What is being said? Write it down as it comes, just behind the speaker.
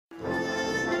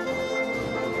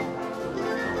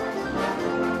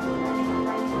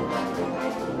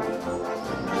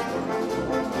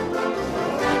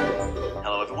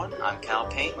Norman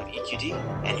Calpain with EQD,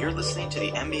 and you're listening to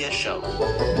the MBS Show.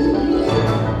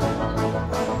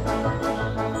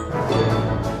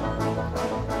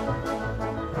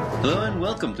 Hello and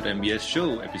welcome to the MBS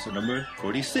Show, episode number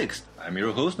 46. I'm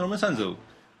your host, Norman Sanzo.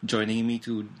 Joining me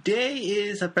today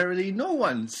is apparently no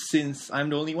one, since I'm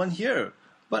the only one here.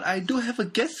 But I do have a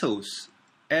guest host,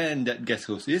 and that guest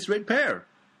host is Red Pear.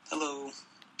 Hello.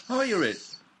 How are you, Red?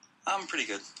 I'm pretty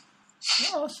good.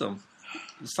 Awesome.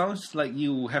 Sounds like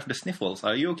you have the sniffles.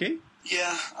 Are you okay?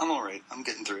 Yeah, I'm alright. I'm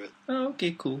getting through it. Oh,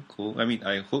 okay, cool. I mean,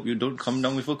 I hope you don't come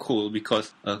down with a cold,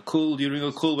 because a cold during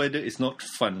a cold weather is not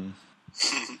fun.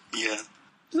 Yeah.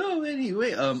 So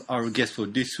anyway, our guest for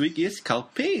this week is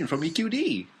Calpain from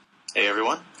EQD. Hey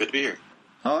everyone, good to be here.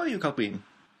 How are you, Calpain?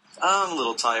 I'm a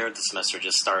little tired. The semester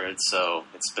just started, so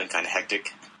it's been kind of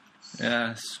hectic.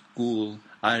 Yeah, school.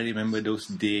 I remember those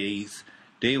days.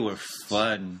 They were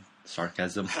fun.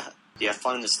 Sarcasm. Yeah,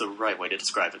 fun is the right way to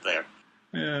describe it there.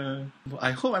 Yeah.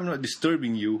 I hope I'm not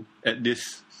disturbing you at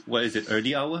this, what is it,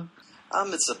 early hour?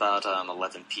 It's about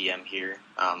 11 p.m. here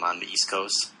on the East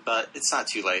Coast, but it's not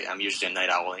too late. I'm usually a night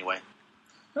owl anyway.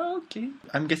 Okay.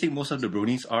 I'm guessing most of the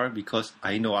bronies are, because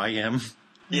I know I am.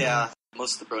 Yeah,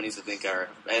 most of the bronies I think are,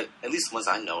 at least the ones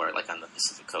I know, are like on the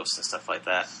Pacific Coast and stuff like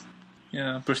that.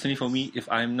 Yeah, personally for me, if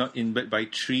I'm not in bed by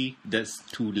 3, that's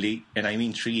too late, and I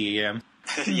mean 3 a.m.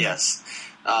 Yes.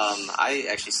 I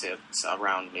actually say it's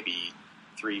around maybe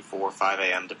 3, 4, 5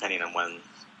 a.m. depending on when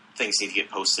things need to get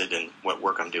posted and what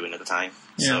work I'm doing at the time.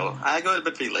 Yeah. So I go to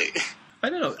bed pretty late. I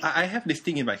don't know. I have this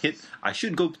thing in my head. I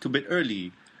should go to bed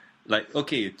early. Like,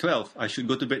 okay, 12. I should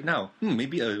go to bed now.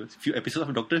 Maybe a few episodes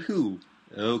of Doctor Who.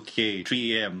 Okay,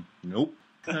 3 a.m. Nope.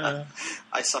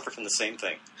 I suffer from the same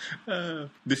thing.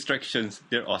 Distractions.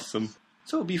 They're awesome.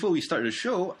 So before we start the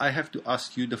show, I have to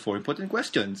ask you the 4 important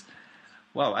questions.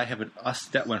 Wow, I haven't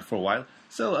asked that one for a while.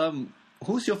 So,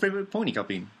 who's your favorite pony,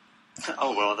 Calpain?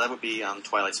 Oh, well, that would be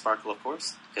Twilight Sparkle, of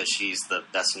course, because she's the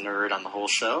best nerd on the whole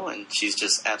show, and she's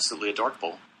just absolutely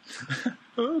adorable.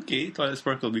 Okay, Twilight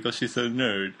Sparkle, because she's a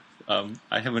nerd.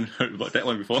 I haven't heard about that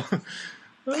one before.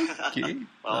 Okay.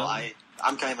 Well,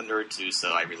 I'm kind of a nerd, too,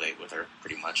 so I relate with her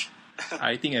pretty much.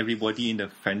 I think everybody in the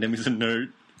fandom is a nerd,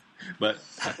 but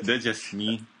that's just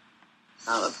me.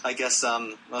 I guess,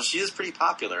 well, she is pretty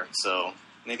popular, so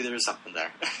maybe there is something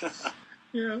there.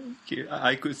 Yeah, okay.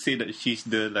 I could say that she's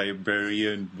the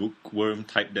librarian bookworm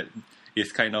type that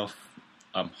is kind of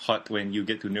hot when you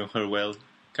get to know her well,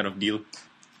 kind of deal.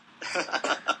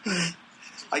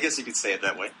 I guess you could say it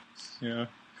that way. Yeah.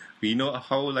 We know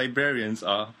how librarians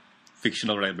are.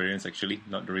 Fictional librarians, actually,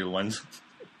 not the real ones.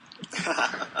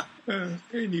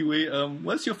 Anyway,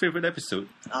 what's your favorite episode?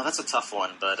 Oh, that's a tough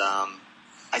one, but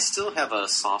I still have a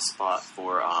soft spot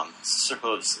for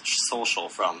Social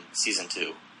from Season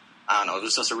 2. I don't know, it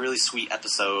was just a really sweet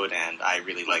episode, and I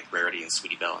really liked Rarity and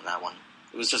Sweetie Belle in that one.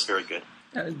 It was just very good.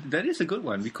 That is a good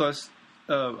one, because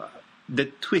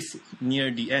the twist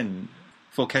near the end,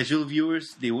 for casual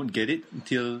viewers, they won't get it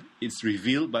until it's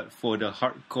revealed, but for the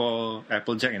hardcore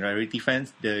Applejack and Rarity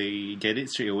fans, they get it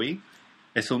straight away.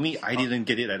 As for me, I didn't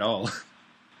get it at all.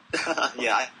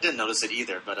 Yeah, I didn't notice it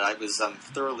either, but I was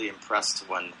thoroughly impressed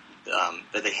when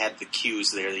that they had the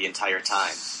cues there the entire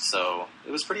time. So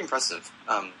it was pretty impressive.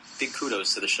 Big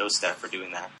kudos to the show staff for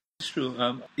doing that. It's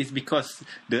true. It's because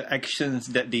the actions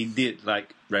that they did,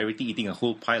 like Rarity eating a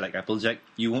whole pie like Applejack,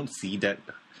 you won't see that.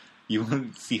 You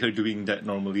won't see her doing that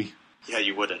normally. Yeah,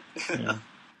 you wouldn't. Yeah.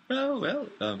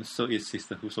 So is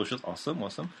Sister Who Social's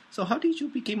awesome. So how did you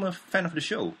become a fan of the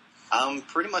show?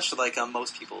 Pretty much like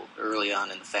most people early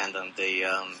on in the fandom, they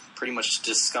pretty much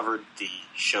discovered the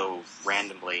show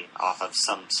randomly off of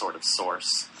some sort of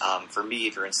source. For me,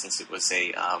 for instance, it was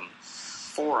a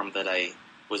forum that I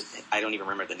don't even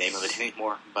remember the name of it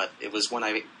anymore, but it was one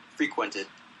I frequented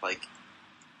like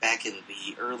back in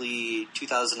the early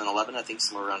 2011, I think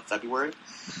somewhere around February.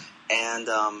 And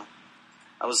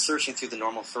I was searching through the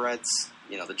normal threads,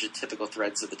 the typical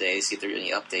threads of the day, see if there are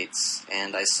any updates.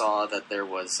 And I saw that there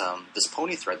was this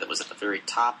pony thread that was at the very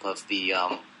top of the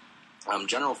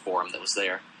general forum that was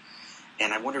there.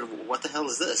 And I wondered, what the hell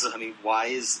is this? I mean, why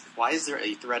is there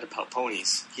a thread about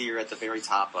ponies here at the very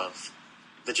top of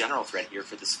the general thread here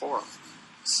for this forum?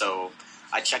 So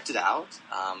I checked it out,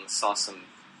 saw some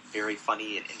very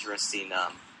funny and interesting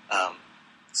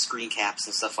screen caps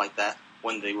and stuff like that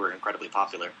when they were incredibly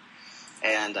popular.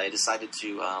 And I decided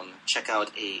to check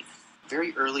out a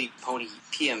very early pony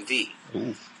PMV.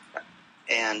 Ooh.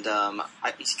 And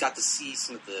I got to see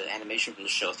some of the animation from the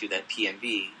show through that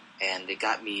PMV, and it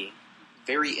got me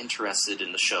very interested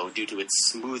in the show due to its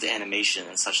smooth animation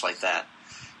and such like that.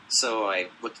 So I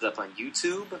looked it up on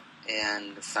YouTube,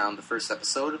 and found the first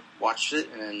episode, watched it,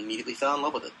 and immediately fell in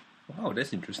love with it. Wow,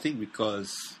 that's interesting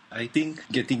because I think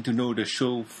getting to know the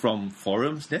show from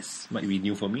forums, this might be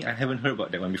new for me. I haven't heard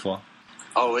about that one before.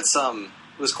 Oh, it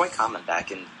was quite common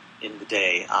back in the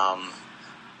day.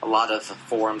 A lot of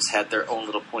forums had their own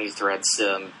little pony threads,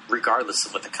 regardless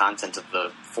of what the content of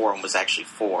the forum was actually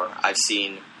for. I've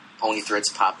seen pony threads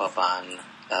pop up on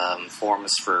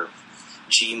forums for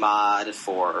Gmod,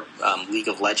 for League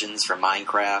of Legends, for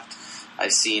Minecraft.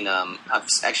 I've seen,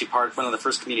 actually one of the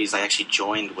first communities I actually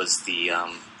joined was the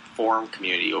forum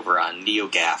community over on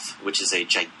NeoGAF, which is a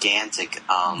gigantic...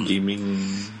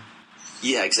 gaming...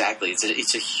 Yeah, exactly.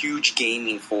 It's a huge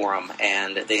gaming forum,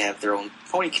 and they have their own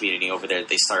pony community over there that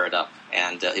they started up,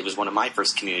 and it was one of my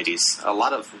first communities. A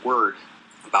lot of word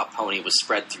about pony was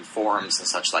spread through forums and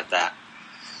such like that,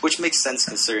 which makes sense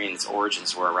considering its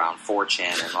origins were around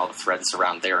 4chan and all the threads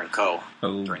around there and co.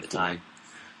 During the time.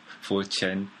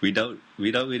 4chan. Without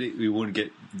it, we won't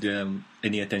get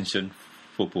any attention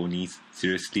for ponies.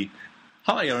 Seriously.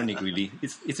 How ironic, really.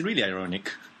 It's really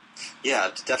ironic. Yeah,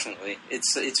 definitely.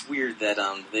 It's weird that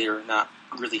they're not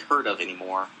really heard of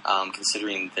anymore,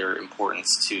 considering their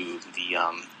importance to the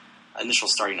initial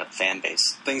starting of the fan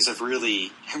base. Things have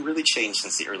really changed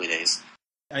since the early days.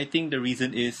 I think the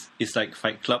reason is it's like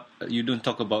Fight Club. You don't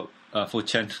talk about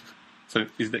 4chan, so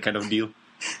it's that kind of deal.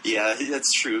 Yeah,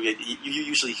 that's true. You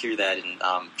usually hear that in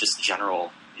just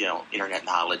general, internet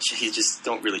knowledge. You just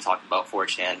don't really talk about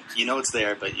 4chan. You know it's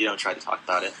there, but you don't try to talk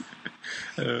about it.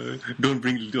 Don't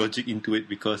bring logic into it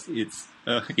because it's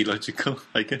illogical,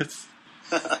 I guess.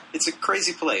 It's a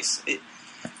crazy place.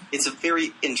 It's a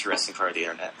very interesting part of the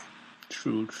internet.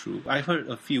 True. I've heard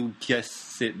a few guests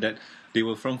said that they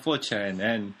were from 4chan,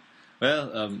 and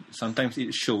sometimes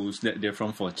it shows that they're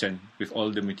from 4chan with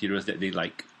all the materials that they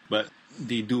like. But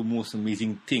they do most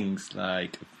amazing things,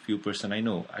 like a few person I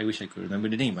know. I wish I could remember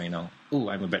the name right now. Oh,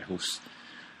 I'm a bad host.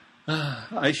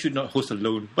 I should not host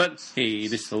alone, but hey,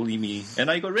 this is only me, and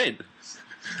I got red.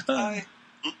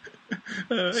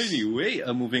 Anyway,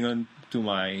 moving on to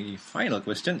my final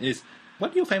question is,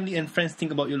 what do your family and friends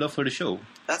think about your love for the show?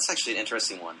 That's actually an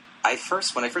interesting one.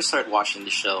 When I first started watching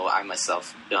the show, I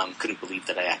myself couldn't believe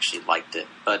that I actually liked it,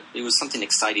 but it was something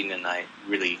exciting, and I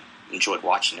really enjoyed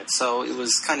watching it. So it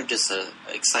was kind of just an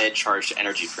excited, charged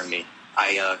energy for me.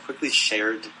 I quickly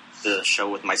shared the show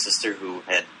with my sister, who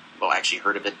had actually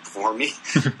heard of it before me,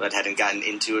 but hadn't gotten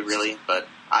into it really. But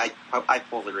I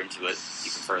pulled her into it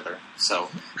even further. So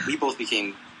we both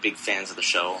became big fans of the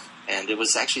show, and it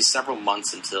was actually several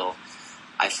months until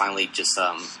I finally just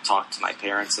talked to my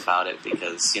parents about it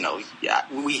because,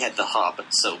 we had the hub,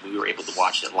 so we were able to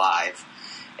watch it live,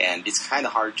 and it's kind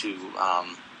of hard to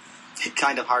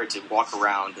walk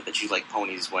around that you like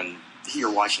ponies when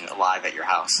you're watching it live at your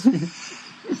house.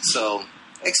 So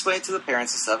explained to the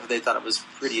parents and stuff. They thought it was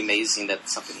pretty amazing that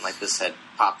something like this had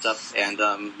popped up, and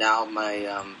now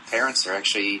my parents are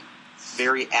actually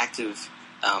very active,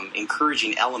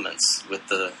 encouraging elements with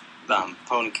the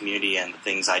pony community and the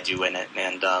things I do in it,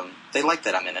 and they like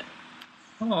that I'm in it.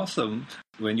 Oh, awesome.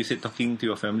 When you said talking to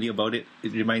your family about it,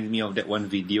 it reminds me of that one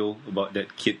video about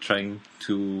that kid trying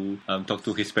to talk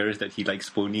to his parents that he likes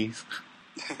ponies.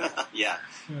 Yeah.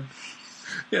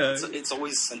 Yeah. It's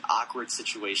always an awkward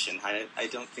situation. I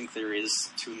don't think there is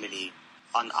too many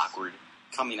unawkward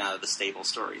coming out of the stable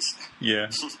stories. Yeah,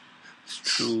 it's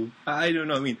true. I don't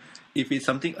know. I mean, if it's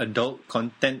something adult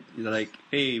content, like,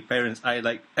 hey, parents, I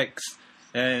like X,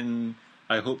 and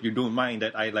I hope you don't mind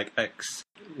that I like X.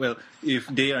 Well, if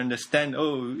they understand,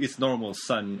 it's normal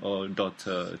son or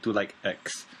daughter to like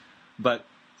X. But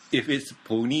if it's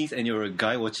ponies and you're a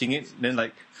guy watching it, then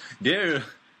they're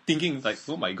thinking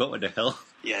oh my god, what the hell?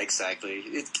 Yeah, exactly.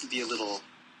 It can be a little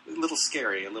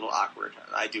scary, a little awkward,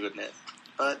 I do admit.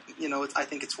 But, I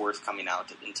think it's worth coming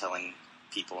out and telling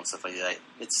people and stuff like that.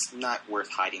 It's not worth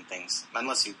hiding things.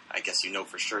 Unless I guess you know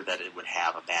for sure that it would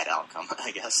have a bad outcome,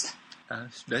 I guess.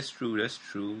 That's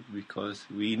true, because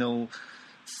we know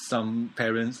some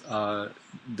parents are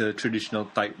the traditional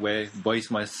type where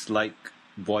boys must like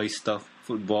boy stuff,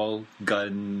 football,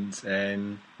 guns,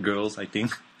 and girls, I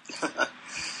think.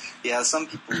 Yeah, some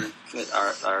people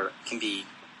can be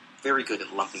very good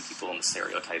at lumping people into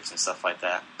stereotypes and stuff like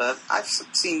that. But I've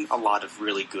seen a lot of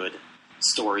really good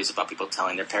stories about people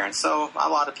telling their parents, so a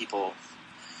lot of people,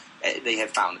 they have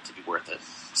found it to be worth it.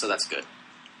 So that's good.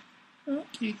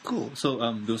 Okay, cool.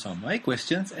 So those are my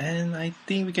questions, and I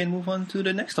think we can move on to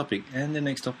the next topic. And the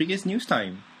next topic is news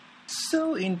time.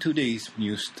 So in today's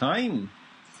news time,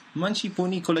 Munchie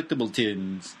Pony collectible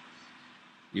tins.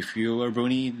 If you're a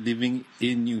brony living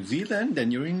in New Zealand,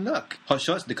 then you're in luck.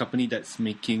 Hotshots, the company that's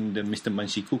making the Mr.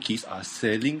 Munchie cookies, are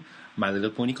selling My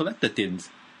Little Pony collector tins.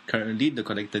 Currently, the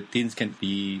collector tins can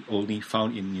be only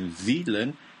found in New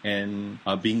Zealand and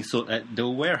are being sold at the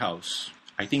warehouse.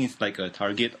 I think it's like a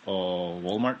Target or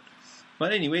Walmart.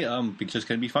 But anyway, pictures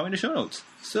can be found in the show notes.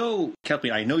 So,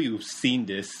 Calpain, I know you've seen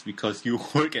this because you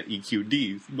work at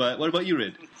EQD, but what about you,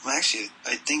 Red? Well, actually,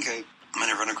 I think I might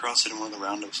have run across it in one of the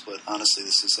roundups, but honestly,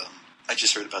 this is, I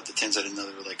just heard about the tins. I didn't know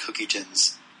they were like cookie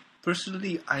tins.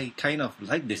 Personally, I kind of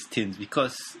like these tins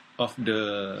because of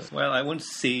the, well, I won't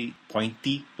say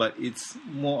pointy, but it's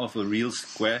more of a real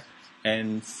square.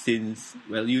 And since,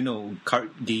 well, you know,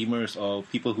 card gamers or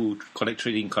people who collect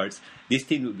trading cards, this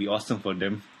tin would be awesome for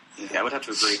them. Yeah, I would have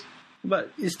to agree.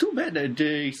 But it's too bad that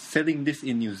they're selling this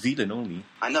in New Zealand only.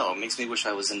 I know, it makes me wish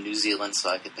I was in New Zealand so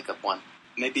I could pick up one.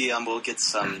 Maybe we'll get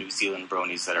some New Zealand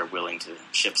bronies that are willing to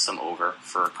ship some over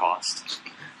for a cost.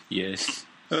 Yes.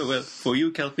 Oh, well, for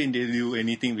you, Calpain, they'll do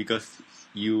anything because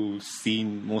you've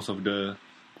seen most of the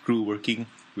crew working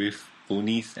with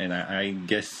ponies, and I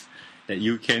guess that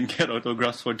you can get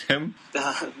autographs for them.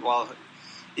 Well,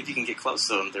 if you can get close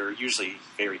to them, they're usually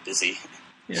very busy.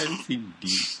 Yes, indeed.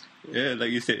 Yeah,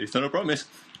 like you said, it's not a promise.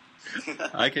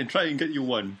 I can try and get you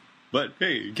one. But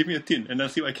hey, give me a tin and I'll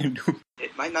see what I can do.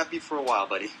 It might not be for a while,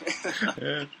 buddy.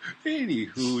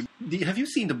 Anywho, have you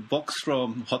seen the box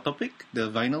from Hot Topic? The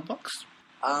vinyl box?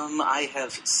 I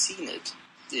have seen it.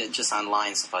 Yeah, just online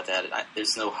and stuff like that.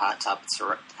 There's no hot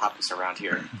topics around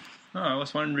here. Oh, I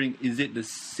was wondering, is it the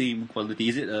same quality?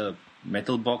 Is it a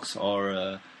metal box or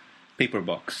a paper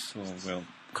box? Or, well,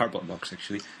 cardboard box,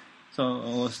 actually. So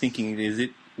I was thinking, is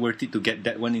it worth it to get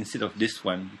that one instead of this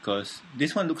one? Because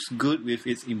this one looks good with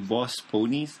its embossed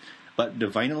ponies, but the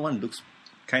vinyl one looks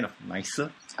kind of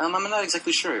nicer. I'm not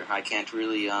exactly sure. I can't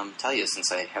really tell you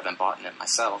since I haven't bought it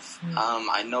myself.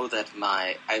 I know that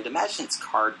I'd imagine it's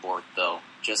cardboard, though,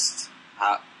 just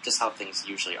how things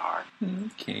usually are.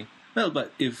 Okay. Well,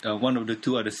 but if one of the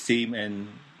two are the same and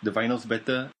the vinyl's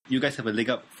better, you guys have a leg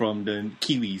up from the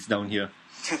Kiwis down here.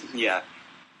 Yeah.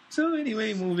 So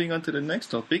anyway, moving on to the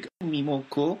next topic.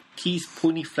 Mimoco teased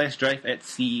pony flash drive at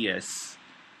CES.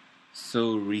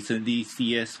 So recently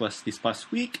CES was this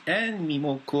past week, and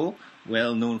Mimoco,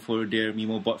 well known for their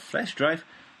MimoBot flash drive,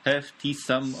 have teased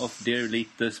some of their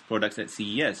latest products at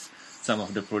CES. Some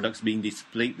of the products being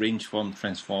displayed range from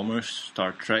Transformers,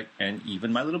 Star Trek, and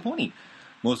even My Little Pony.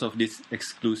 Most of this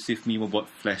exclusive MimoBot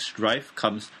flash drive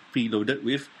comes preloaded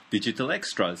with digital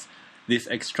extras. These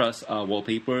extras are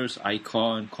wallpapers,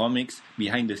 icon, comics,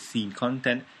 behind-the-scene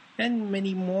content, and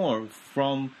many more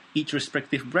from each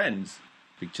respective brands.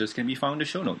 Pictures can be found in the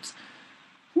show notes.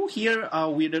 Who here are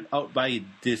weirded out by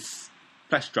this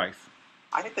flash drive?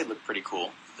 I think they look pretty cool.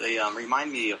 They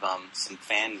remind me of some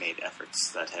fan-made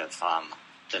efforts that have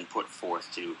been put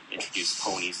forth to introduce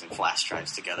ponies and flash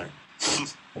drives together.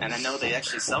 And I know they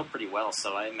actually sell pretty well,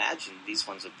 so I imagine these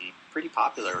ones would be pretty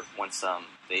popular once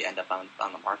they end up on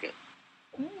the market.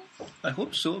 I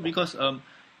hope so, because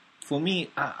for me,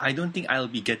 I don't think I'll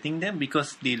be getting them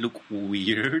because they look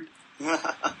weird.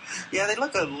 Yeah, they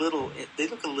look a little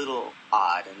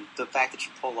odd, and the fact that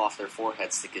you pull off their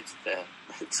foreheads to get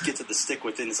to the stick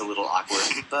within is a little awkward.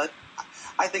 But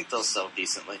I think they'll sell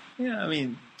decently. Yeah, I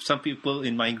mean, some people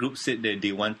in my group said that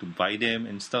they want to buy them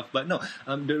and stuff, but no.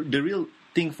 The real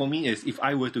thing for me is if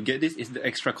I were to get this, is the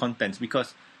extra contents,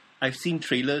 because I've seen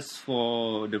trailers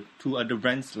for the two other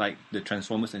brands like the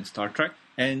Transformers and Star Trek,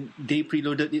 and they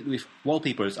preloaded it with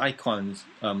wallpapers, icons,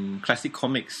 classic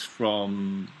comics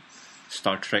from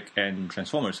Star Trek and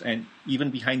Transformers, and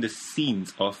even behind the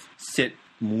scenes of said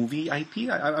movie IP.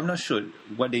 I'm not sure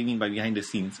what they mean by behind the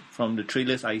scenes. From the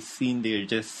trailers I've seen, they're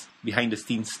just behind the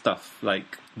scenes stuff.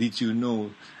 Like, did you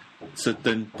know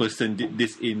certain person did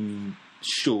this in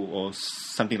show or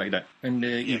something like that? And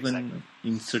they even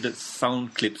inserted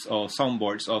sound clips or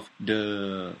soundboards of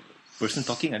the person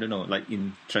talking. I don't know, like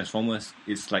in Transformers,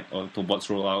 it's like Autobots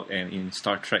roll out, and in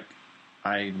Star Trek,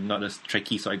 I'm not a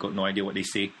Trekkie, so I got no idea what they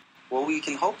say. Well, we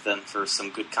can hope then for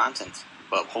some good content,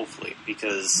 but hopefully,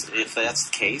 because if that's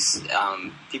the case,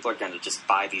 people are going to just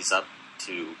buy these up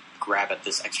to grab at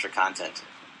this extra content.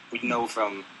 We know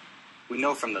from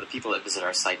the people that visit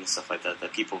our site and stuff like that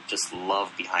people just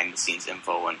love behind the scenes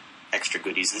info and extra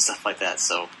goodies and stuff like that.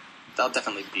 So that'll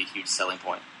definitely be a huge selling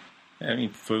point. I mean,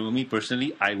 for me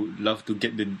personally, I would love to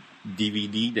get the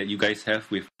DVD that you guys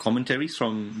have with commentaries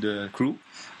from the crew.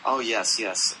 Oh yes.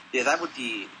 Yeah, that would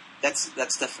be.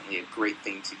 That's definitely a great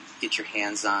thing to get your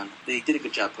hands on. They did a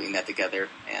good job putting that together,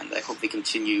 and I hope they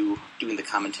continue doing the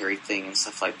commentary thing and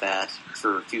stuff like that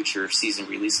for future season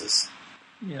releases.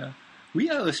 Yeah. we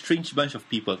are a strange bunch of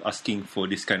people asking for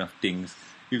this kind of things.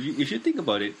 If you think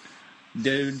about it,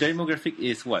 the demographic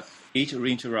is what? Age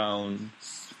range around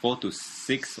 4 to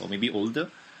 6 or maybe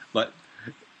older. But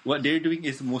what they're doing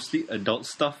is mostly adult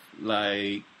stuff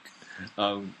like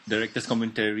director's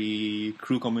commentary,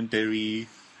 crew commentary,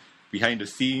 behind the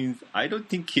scenes. I don't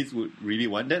think kids would really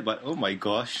want that, but oh my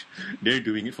gosh, they're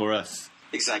doing it for us.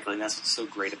 Exactly, and that's what's so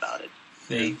great about it.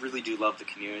 They really do love the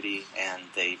community, and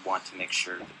they want to make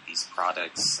sure that these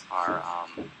products are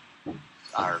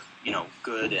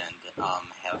good and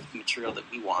have material that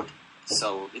we want.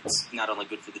 So it's not only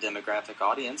good for the demographic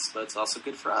audience, but it's also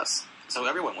good for us. So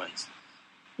everyone wins.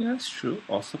 Yeah, that's true.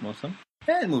 Awesome.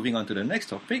 And moving on to the next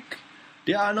topic.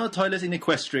 There are no toilets in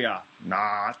Equestria.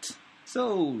 Not.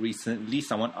 So recently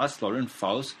someone asked Lauren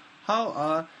Faust, how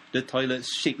are the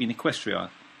toilets shaped in Equestria?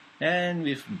 And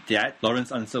with that,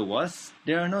 Lauren's answer was,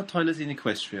 there are no toilets in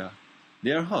Equestria.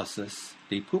 They are horses.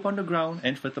 They poop on the ground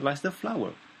and fertilize the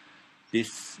flower.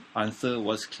 This answer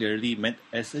was clearly meant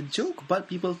as a joke, but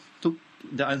people took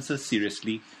the answer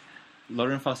seriously.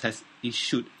 Lauren Faust has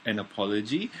issued an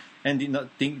apology and did not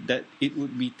think that it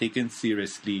would be taken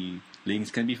seriously. Links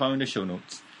can be found in the show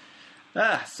notes.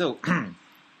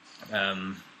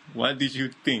 What did you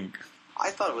think? I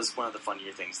thought it was one of the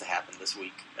funnier things to happen this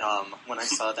week. When I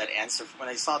saw that answer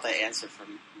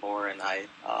from Lauren, I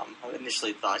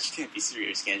initially thought she can't be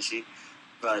serious, can she?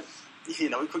 But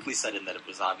we quickly said in that it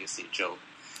was obviously a joke.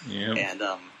 Yeah. And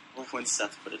when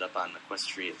Seth put it up on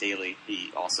Equestria Daily,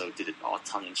 he also did it all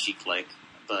tongue-in-cheek like.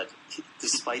 But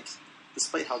despite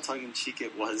how tongue-in-cheek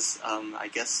it was, I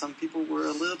guess some people were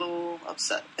a little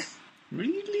upset.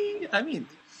 Really? I mean,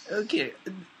 okay.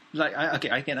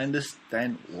 I can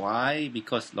understand why,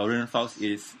 because Lauren Faust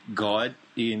is God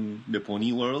in the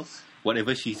pony world.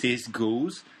 Whatever she says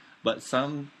goes. But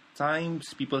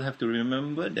sometimes people have to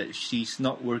remember that she's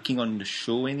not working on the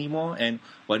show anymore, and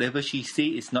whatever she say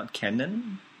is not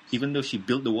canon, even though she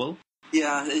built the world.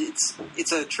 Yeah,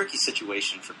 it's a tricky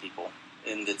situation for people,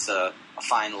 and it's a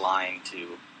fine line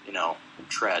to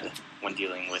tread when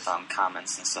dealing with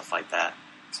comments and stuff like that.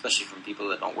 Especially from people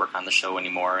that don't work on the show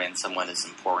anymore, and someone as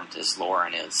important as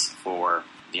Lauren is for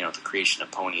the creation of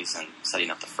ponies and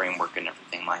setting up the framework and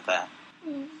everything like that.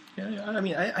 Yeah, I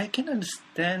mean, I can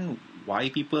understand why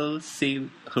people say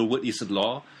her word is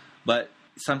law, but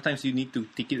sometimes you need to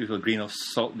take it with a grain of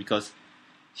salt because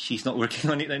she's not working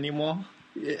on it anymore.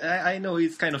 I know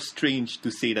it's kind of strange to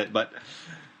say that, but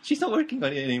she's not working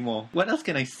on it anymore. What else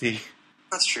can I say?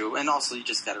 That's true, and also you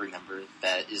just got to remember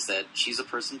that she's a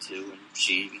person too, and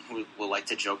she will like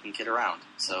to joke and kid around.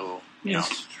 So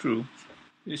It's true.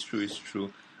 It's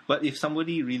true. But if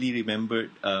somebody really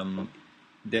remembered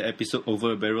the episode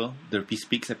Over a Barrel, the Peace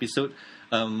Peaks episode,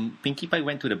 Pinkie Pie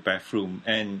went to the bathroom,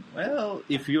 and well,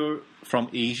 if you're from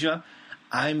Asia,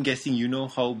 I'm guessing you know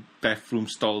how bathroom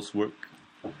stalls work.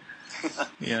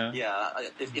 Yeah. Yeah,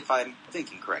 if I'm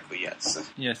thinking correctly, yes.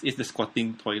 Yes, it's the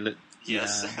squatting toilet.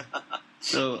 Yes. Yeah.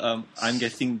 So I'm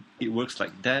guessing it works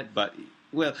like that, but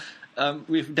well,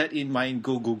 with that in mind,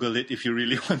 go Google it if you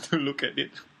really want to look at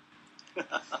it.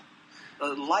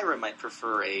 Lyra might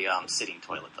prefer a sitting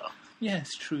toilet, though.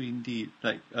 Yes, true indeed.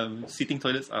 Like sitting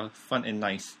toilets are fun and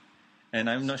nice, and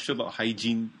I'm not sure about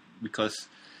hygiene because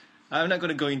I'm not going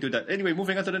to go into that. Anyway,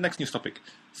 moving on to the next news topic.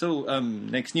 So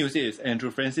next news is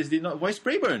Andrew Francis did not voice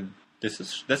Braeburn.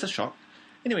 That's a shock.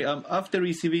 Anyway, after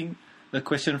receiving the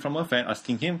question from a fan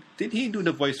asking him, did he do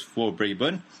the voice for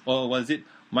Braeburn, or was it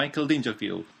Michael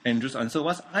Dangerfield? Andrew's answer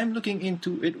was, I'm looking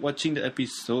into it watching the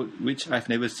episode, which I've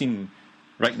never seen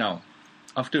right now.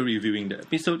 After reviewing the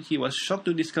episode, he was shocked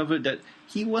to discover that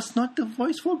he was not the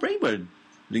voice for Braeburn.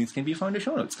 Links can be found in the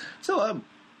show notes. So,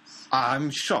 I'm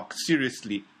shocked.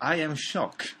 Seriously, I am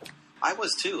shocked. I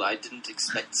was too. I didn't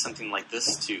expect something like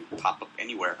this to pop up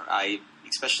anywhere.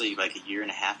 Especially like a year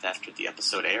and a half after the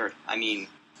episode aired. I mean,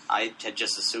 I had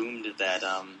just assumed that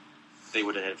they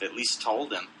would have at least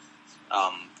told him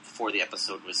before the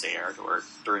episode was aired or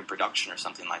during production or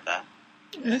something like that.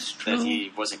 That's true. That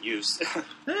he wasn't used.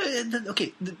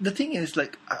 Okay, the thing is,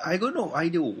 like, I got no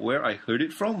idea where I heard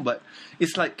it from, but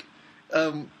it's like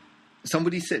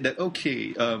somebody said that,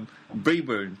 okay,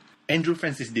 Braeburn, Andrew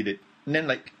Francis did it. And then,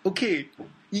 like, okay,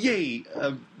 yay,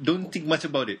 don't think much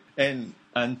about it. And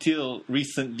until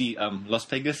recently, Las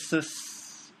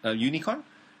Pegasus Unicorn,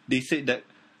 they said that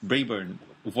Braeburn,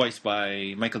 voiced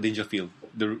by Michael Dangerfield,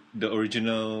 the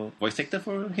original voice actor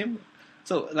for him.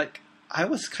 So, like, I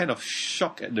was kind of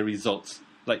shocked at the results.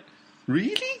 Like,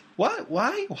 really? What?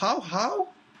 Why? How?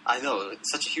 I know,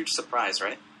 it's such a huge surprise,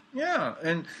 right? Yeah,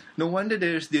 and no wonder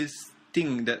there's this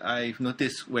thing that I've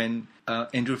noticed when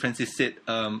Andrew Francis said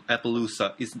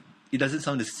Appaloosa. it doesn't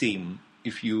sound the same,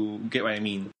 if you get what I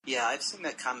mean. Yeah, I've seen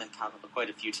that comment pop up quite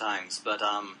a few times, but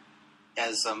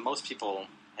as most people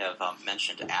have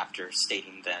mentioned after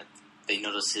stating that they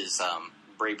notice his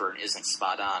Braeburn isn't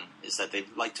spot on, is that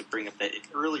they'd like to bring up that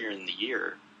earlier in the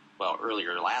year,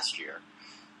 earlier last year,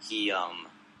 he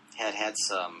had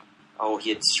some, he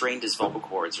had strained his vocal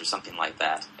cords or something like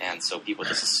that, and so people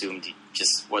just assumed he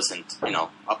just wasn't,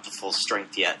 up to full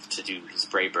strength yet to do his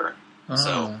Braeburn.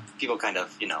 So people kind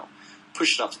of,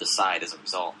 pushed it off to the side as a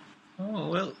result. Oh,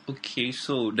 well, okay,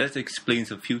 so that explains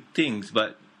a few things,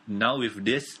 but now with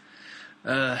this,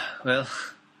 all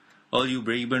you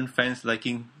Braeburn fans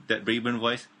liking that Braeburn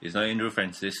voice is not Andrew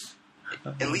Francis.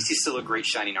 At least he's still a great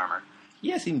shining armor.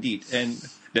 Yes, indeed, and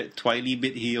that twily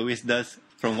bit he always does,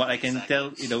 from what I can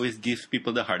tell, it always gives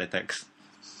people the heart attacks.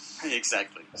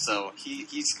 Exactly. So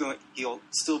he'll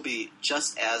still be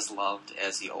just as loved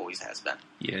as he always has been.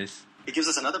 Yes. It gives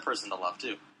us another person to love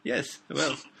too. Yes.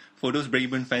 Well, for those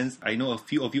Braeburn fans, I know a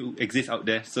few of you exist out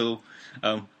there, so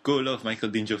go love Michael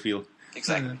Dangerfield.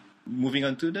 Exactly. Moving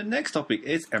on to the next topic,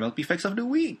 it's MLP Facts of the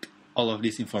Week. All of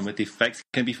these informative facts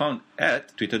can be found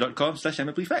at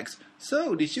twitter.com/MLPFacts.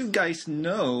 So, did you guys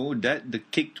know that the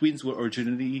cake twins were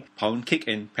originally pound cake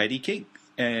and patty cake,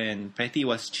 and patty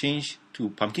was changed to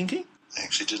pumpkin cake? I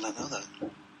actually did not know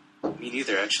that. Me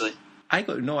neither, actually. I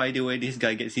got no idea where this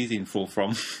guy gets his info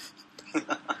from.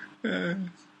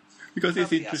 Because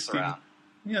it's interesting.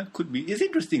 Yeah, could be. It's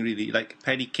interesting, really. Like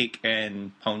patty cake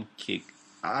and pound cake.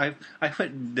 I've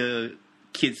heard the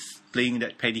kids playing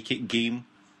that patty cake game.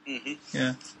 Mm-hmm.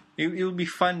 Yeah, it will be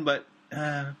fun, but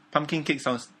pumpkin cake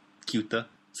sounds cuter.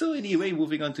 So anyway,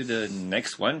 moving on to the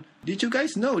next one. Did you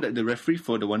guys know that the referee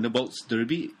for the Wonderbolts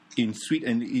Derby in Sweet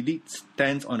and Elite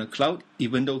stands on a cloud,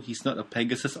 even though he's not a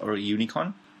Pegasus or a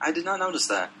unicorn? I did not notice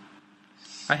that.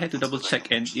 I had to double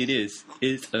check, and it's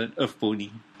an earth pony.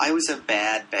 I always have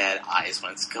bad eyes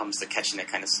when it comes to catching that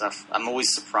kind of stuff. I'm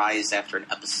always surprised after an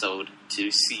episode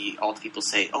to see all the people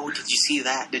say, "Oh, did you see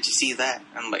that? Did you see that?"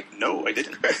 I'm like, "No, I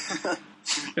didn't."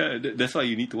 Yeah, that's why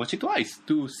you need to watch it twice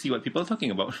to see what people are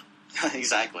talking about.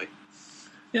 Exactly.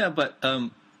 Yeah, but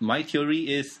my theory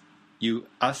is you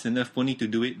ask an earth pony to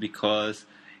do it because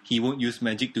he won't use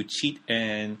magic to cheat,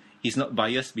 and he's not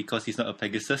biased because he's not a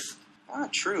Pegasus. Ah,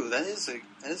 true. That is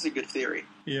a good theory.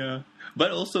 Yeah.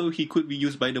 But also, he could be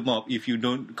used by the mob. If you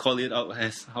don't call it out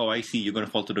as how I see, you're going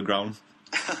to fall to the ground.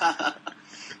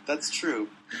 That's true.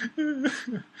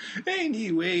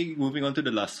 Anyway, moving on to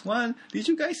the last one. Did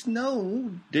you guys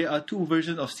know there are 2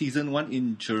 versions of Season 1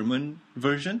 in German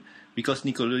version? Because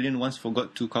Nickelodeon once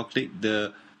forgot to calculate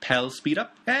the PAL speed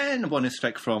up. And a bonus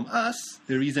track from us.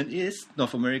 The reason is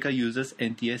North America uses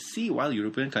NTSC while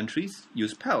European countries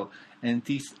use PAL.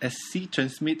 NTSC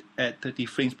transmit at 30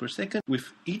 frames per second,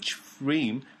 with each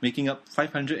frame making up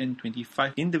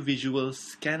 525 individual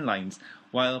scan lines,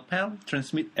 while PAL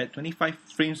transmit at 25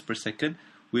 frames per second,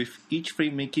 with each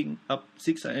frame making up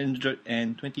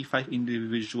 625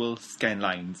 individual scan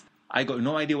lines. I got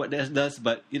no idea what that does,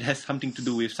 but it has something to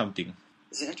do with something.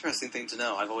 It's an interesting thing to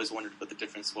know. I've always wondered what the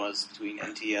difference was between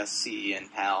NTSC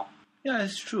and PAL. Yeah,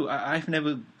 it's true. I've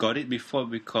never got it before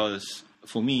because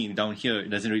for me, down here, it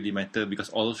doesn't really matter because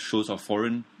all shows are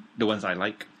foreign, the ones I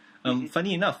like.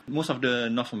 Funny enough, most of the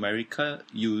North America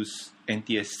use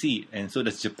NTSC, and so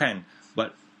does Japan.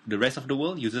 But the rest of the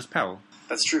world uses PAL.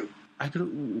 That's true. I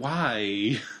don't know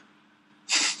why.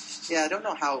 Yeah, I don't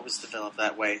know how it was developed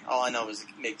that way. All I know is it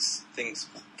makes things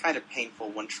kind of painful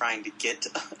when trying to get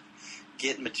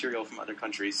material from other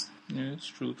countries. Yeah, it's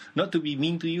true. Not to be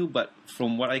mean to you, but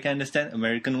from what I can understand,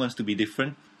 American wants to be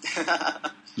different.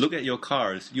 Look at your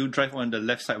cars. You drive on the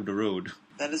left side of the road.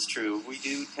 That is true. We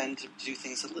do tend to do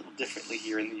things a little differently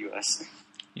here in the U.S.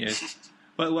 Yes.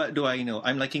 But what do I know?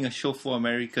 I'm liking a show for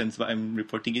Americans, but I'm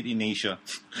reporting it in Asia.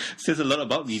 Says a lot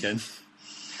about me then.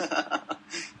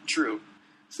 True.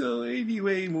 So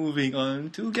anyway, moving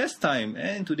on to guest time.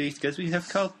 And today's guest, we have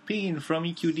Calpain from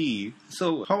EQD.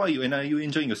 So how are you, and are you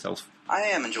enjoying yourself? I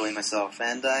am enjoying myself,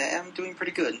 and I am doing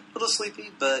pretty good. A little sleepy,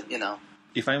 but,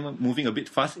 If I'm moving a bit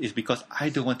fast, it's because I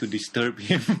don't want to disturb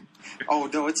him. Oh,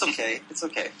 no, it's okay. It's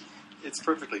okay. It's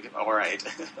perfectly all right.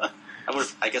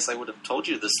 I guess I would have told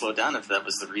you to slow down if that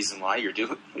was the reason why you're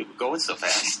going so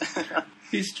fast.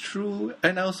 It's true,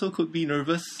 and I also could be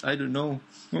nervous. I don't know.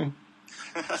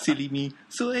 Silly me.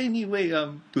 So anyway,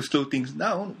 to slow things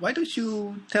down, why don't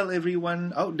you tell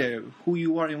everyone out there who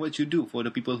you are and what you do for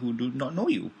the people who do not know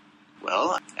you?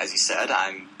 Well, as you said,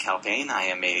 I'm Calpain. I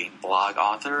am a blog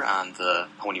author on the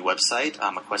pony website,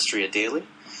 Equestria Daily.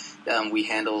 we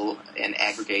handle and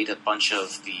aggregate a bunch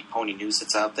of the pony news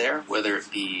that's out there, whether it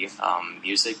be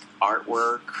music,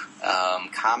 artwork,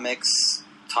 comics,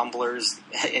 tumblers,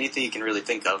 anything you can really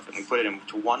think of, and we put it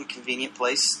into one convenient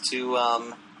place to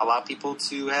allow people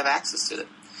to have access to it.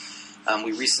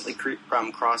 We recently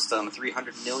crossed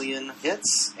 300 million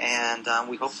hits, and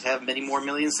we hope to have many more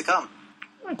millions to come.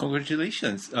 Oh,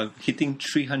 congratulations. Hitting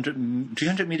 300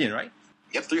 million, right?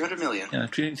 Yep, 300 million. Yeah,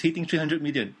 hitting 300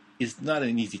 million is not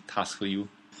an easy task for you.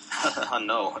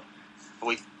 No.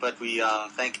 But we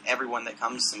thank everyone that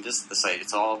comes and visits the site.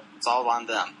 It's all on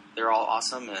them. They're all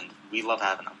awesome, and we love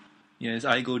having them. Yes,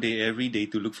 I go there every day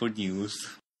to look for news.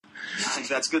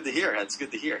 That's good to hear.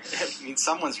 It means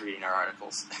someone's reading our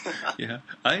articles. Yeah,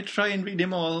 I try and read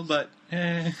them all, but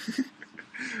I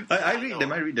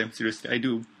read them, seriously, I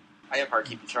do. I have hard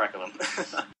keeping track of them.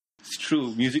 It's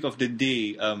true. Music of the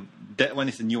day, that one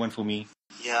is a new one for me.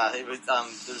 Yeah, it was,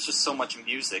 there's just so much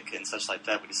music and such like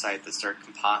that, we decided to start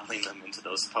compiling them into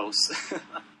those posts.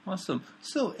 Awesome.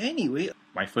 So anyway,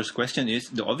 my first question is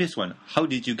the obvious one. How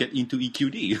did you get into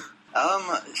EQD?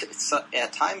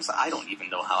 At times, I don't even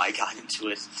know how I got into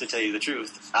it, to tell you the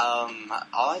truth. All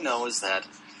I know is that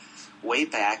way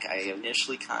back, I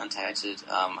initially contacted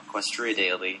Equestria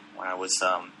Daily when I was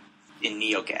in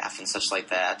NeoGAF and such like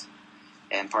that,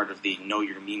 and part of the Know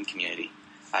Your Meme community.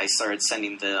 I started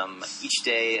sending them each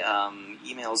day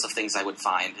emails of things I would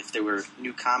find. If there were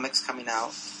new comics coming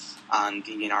out on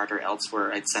DeviantArt or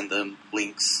elsewhere, I'd send them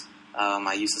links.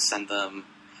 I used to send them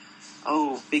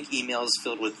big emails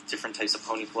filled with different types of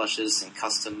pony plushes and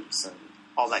customs and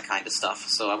all that kind of stuff.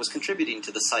 So I was contributing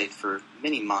to the site for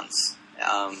many months.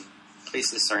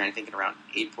 Basically starting, I think, in around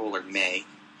April or May.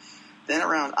 Then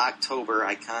around October,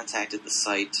 I contacted the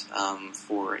site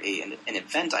for an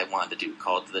event I wanted to do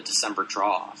called the December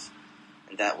Draw-Off.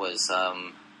 And that was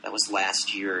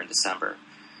last year in December.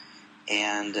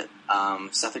 And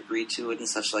Seth agreed to it and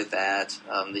such like that.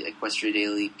 The Equestria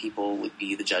Daily people would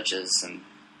be the judges, and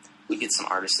we'd get some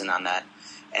artists in on that.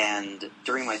 And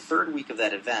during my third week of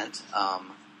that event,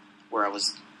 where I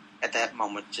was at that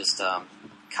moment just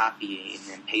copying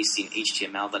and pasting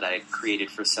HTML that I had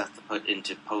created for Seth to put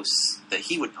into posts that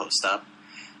he would post up,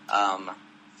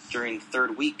 during the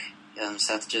third week,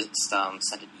 Seth just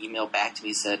sent an email back to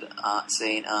me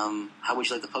saying, how would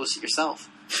you like to post it yourself?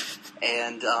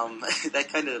 And that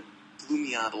kind of blew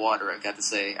me out of the water, I've got to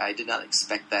say. I did not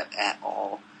expect that at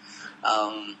all.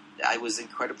 I was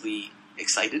incredibly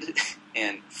excited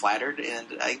and flattered, and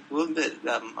I will admit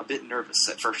a bit nervous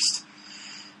at first.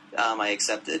 I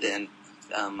accepted, and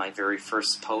my very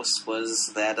first post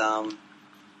was that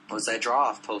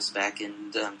draw-off post back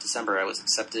in December. I was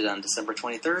accepted on December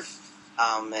 23rd,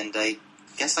 and I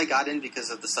guess I got in because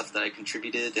of the stuff that I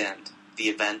contributed and the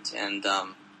event and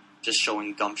just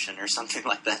showing gumption or something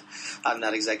like that. I'm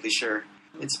not exactly sure.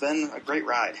 It's been a great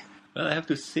ride. Well, I have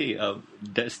to say,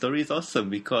 that story is awesome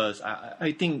because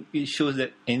I think it shows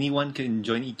that anyone can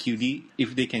join EQD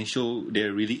if they can show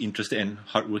they're really interested and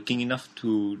hardworking enough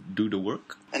to do the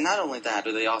work. And not only that,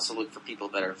 but they also look for people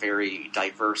that are very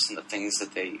diverse in the things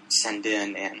that they send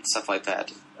in and stuff like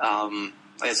that.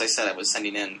 As I said, I was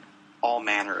sending in all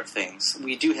manner of things.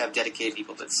 We do have dedicated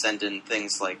people that send in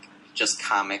things like just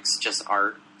comics, just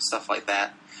art, stuff like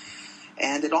that.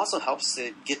 And it also helps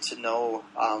to get to know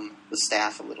the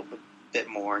staff a little bit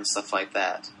more and stuff like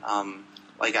that.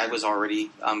 Like I was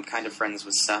already kind of friends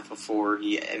with Seth before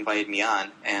he invited me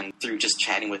on, and through just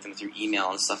chatting with him through email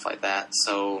and stuff like that.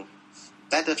 So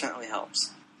that definitely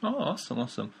helps. Oh,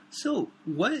 awesome. So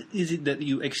what is it that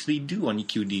you actually do on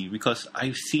EQD? Because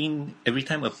I've seen every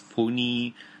time a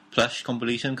pony plush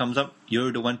compilation comes up,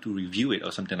 you're the one to review it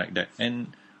or something like that.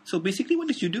 And so basically, what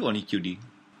did you do on EQD?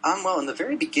 Well, in the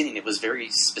very beginning, it was very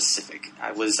specific.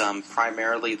 I was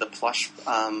primarily the plush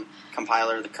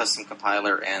compiler, the custom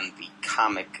compiler, and the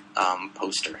comic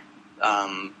poster.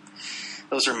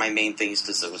 Those are my main things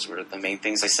because those were the main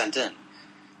things I sent in.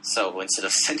 So instead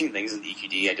of sending things in the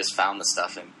EQD, I just found the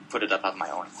stuff and put it up on my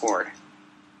own accord.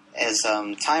 As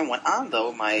time went on,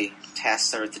 though, my tasks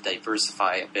started to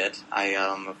diversify a bit. I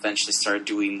eventually started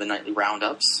doing the nightly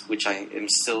roundups, which I am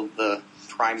still the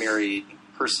primary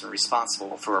person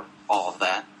responsible for all of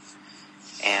that.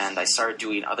 And I started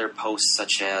doing other posts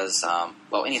such as,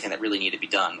 anything that really needed to be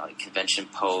done, like convention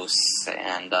posts,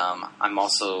 and I'm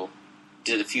also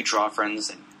did a few Draw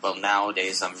Friends, and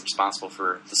nowadays I'm responsible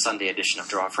for the Sunday edition of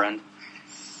Draw Friend.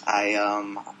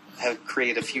 I have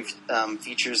created a few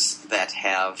features that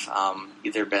have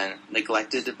either been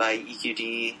neglected by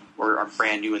EQD or are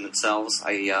brand new in themselves.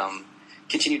 I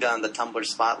continued on the Tumblr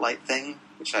Spotlight thing,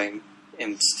 which I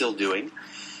am still doing.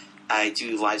 I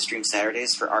do live stream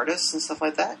Saturdays for artists and stuff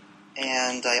like that.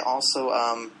 and I also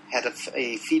had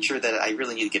a feature that I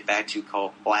really need to get back to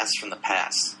called Blast from the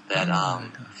Past. That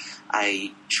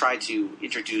I try to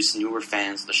introduce newer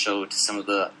fans of the show to some of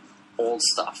the old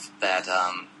stuff that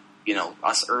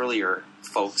us earlier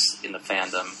folks in the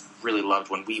fandom really loved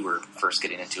when we were first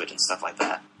getting into it and stuff like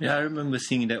that. Yeah, I remember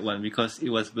seeing that one because it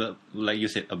was, like you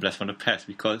said, a blast from the past.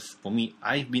 Because for me,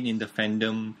 I've been in the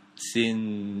fandom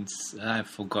since, I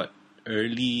forgot,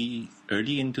 early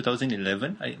in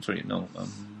 2011.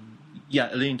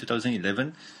 Early in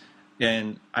 2011.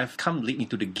 And I've come late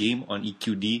into the game on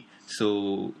EQD.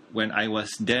 So when I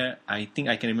was there, I think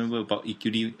I can remember about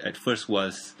EQD at first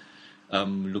was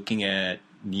looking at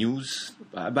news.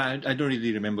 But I don't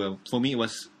really remember. For me, it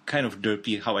was kind of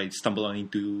derpy how I stumbled on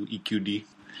into EQD.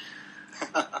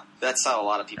 That's how a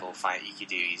lot of people find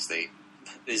EQD.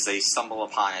 They stumble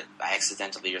upon it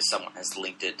accidentally, or someone has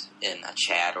linked it in a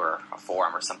chat or a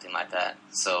forum or something like that.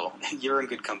 So you're in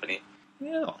good company.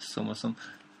 Yeah, awesome.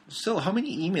 So how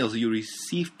many emails do you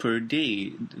receive per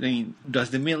day? I mean, does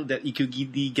the mail that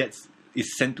EQD gets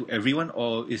is sent to everyone,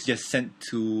 or is just sent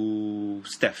to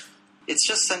Steph? It's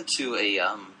just sent to a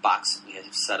box we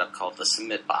have set up called the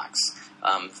Submit box.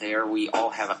 There we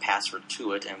all have a password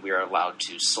to it, and we are allowed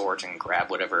to sort and grab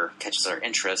whatever catches our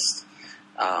interest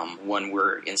when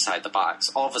we're inside the box.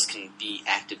 All of us can be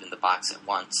active in the box at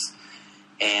once.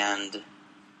 And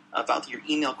about your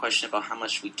email question about how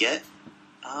much we get,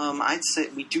 I'd say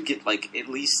we do get at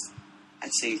least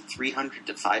 300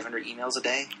 to 500 emails a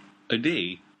day. A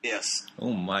day? Yes.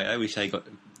 Oh my, I wish I got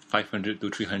 500 to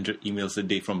 300 emails a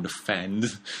day from the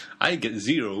fans. I get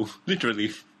zero,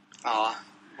 literally.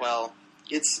 Well,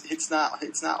 it's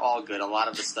not all good. A lot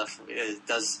of the stuff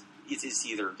is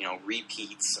either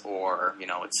repeats, or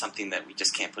it's something that we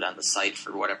just can't put on the site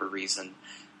for whatever reason,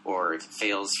 or if it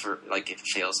fails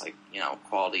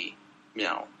quality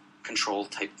control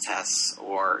type tests,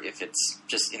 or if it's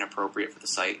just inappropriate for the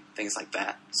site, things like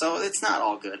that. So it's not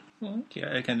all good. Okay,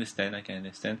 I can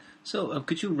understand. So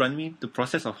could you run me the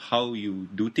process of how you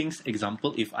do things?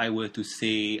 Example, if I were to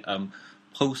say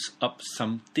post up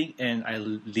something and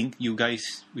I'll link you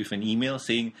guys with an email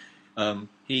saying,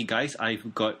 hey guys,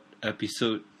 I've got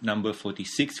episode number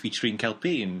 46 featuring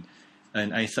Calpain,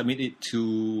 and I submit it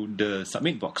to the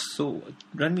submit box. So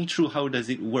run me through how does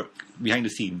it work behind the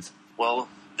scenes. Well,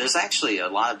 there's actually a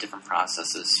lot of different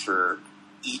processes for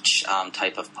each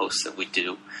type of post that we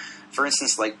do. For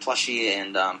instance, like plushie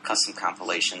and custom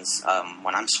compilations,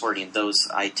 when I'm sorting those,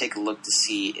 I take a look to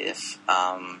see if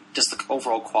just the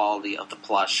overall quality of the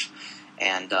plush,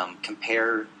 and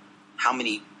compare how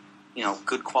many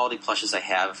good quality plushes I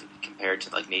have compared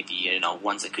to maybe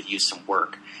ones that could use some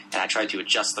work. And I try to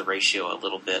adjust the ratio a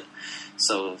little bit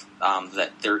so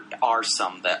that there are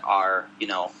some that are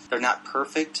they're not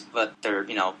perfect, but they're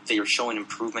showing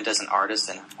improvement as an artist,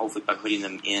 and hopefully by putting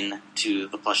them into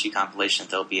the plushie compilation,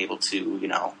 they'll be able to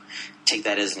take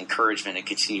that as an encouragement and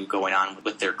continue going on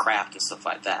with their craft and stuff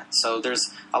like that. So there's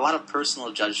a lot of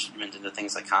personal judgment into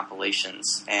things like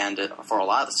compilations, and for a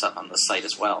lot of the stuff on the site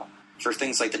as well. For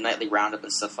things like the nightly roundup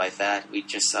and stuff like that, we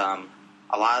just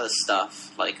a lot of the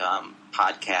stuff like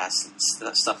podcasts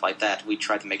and stuff like that, we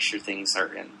try to make sure things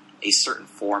are in a certain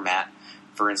format.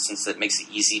 For instance, that makes it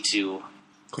easy to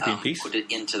copy and paste? Put it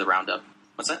into the roundup.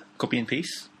 What's that? Copy and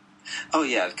paste? Oh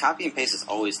yeah, copy and paste is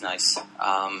always nice.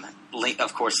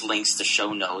 Of course, links to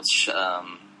show notes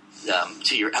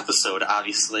to your episode,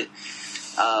 obviously,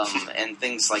 and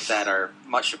things like that are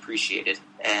much appreciated.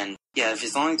 And yeah,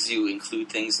 as long as you include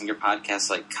things in your podcast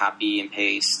like copy and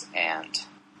paste and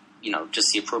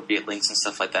just the appropriate links and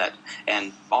stuff like that,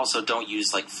 and also don't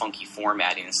use funky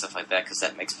formatting and stuff like that, because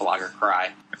that makes Blogger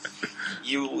cry.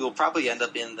 You will probably end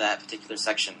up in that particular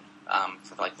section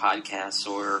for podcasts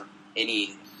or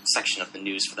any section of the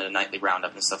news for the nightly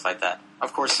roundup and stuff like that.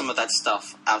 Of course, some of that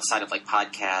stuff outside of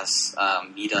podcasts,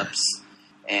 meetups,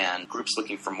 and groups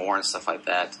looking for more and stuff like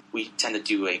that, we tend to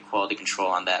do a quality control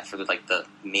on that for the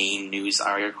main news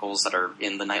articles that are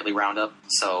in the nightly roundup.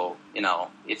 So,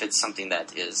 if it's something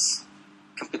that is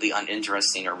completely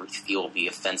uninteresting or we feel will be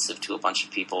offensive to a bunch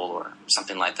of people or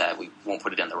something like that, we won't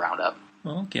put it in the roundup.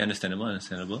 Okay, understandable.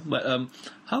 But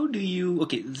how do you...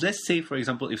 Okay, let's say, for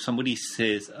example, if somebody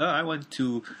says, I want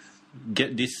to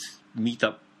get this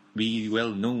meetup be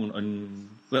well known on...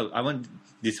 Well, I want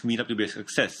this meetup to be a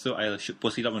success, so I should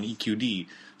post it up on EQD.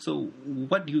 So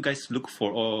what do you guys look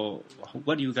for, or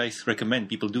what do you guys recommend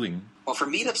people doing? Well, for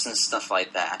meetups and stuff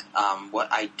like that, what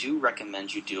I do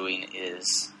recommend you doing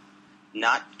is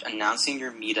not announcing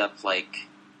your meetup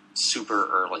super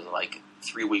early,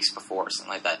 3 weeks before or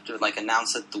something like that.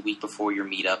 Announce it the week before your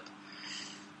meetup,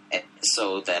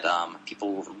 so that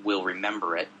people will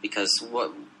remember it. Because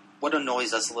what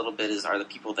annoys us a little bit are the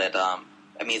people that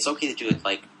it's okay to do it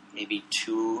like maybe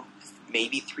 2,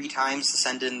 maybe 3 times to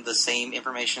send in the same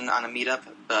information on a meetup,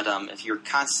 but if you're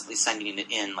constantly sending it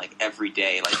in like every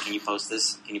day, like can you post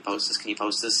this? Can you post this? Can you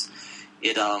post this?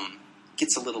 It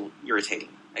gets a little irritating,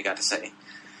 I got to say.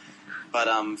 But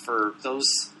for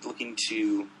those looking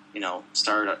to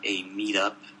start a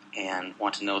meetup and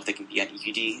want to know if they can be on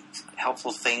EQD,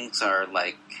 helpful things are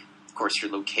like, of course,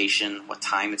 your location, what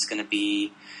time it's going to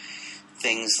be,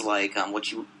 things like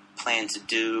what you plan to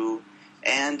do,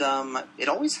 and it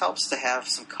always helps to have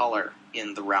some color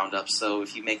in the roundup. So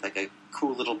if you make like a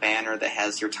cool little banner that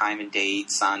has your time and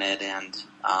dates on it, and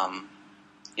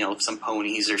some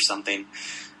ponies or something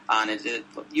on it, it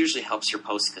usually helps your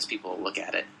post because people will look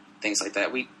at it. Things like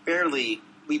that. We barely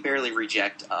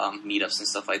reject meetups and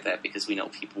stuff like that because we know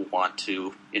people want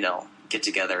to get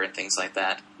together and things like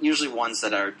that. Usually ones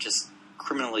that are just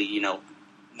criminally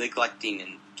neglecting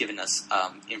and giving us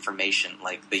information,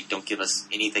 like they don't give us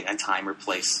anything on time or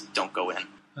place, don't go in.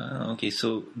 Okay,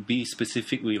 so be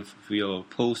specific with your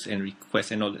posts and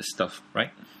requests and all that stuff,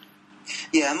 right?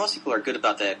 Yeah, most people are good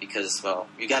about that because, well,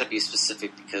 you got to be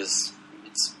specific because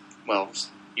it's, well,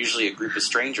 usually a group of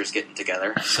strangers getting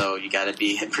together, so you got to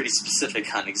be pretty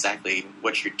specific on exactly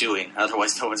what you're doing,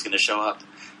 otherwise no one's going to show up.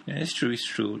 Yeah, it's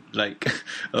true. Like,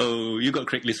 oh, you got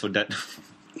Craigslist for that.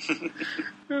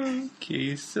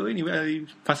 Okay, so anyway, I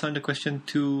pass on the question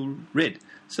to Red.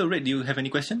 So, Red, do you have any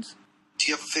questions?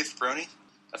 Do you have a favorite brony?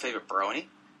 A favorite brony?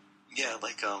 Yeah,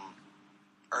 like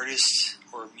artist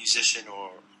or musician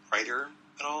or writer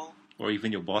at all? Or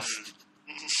even your boss?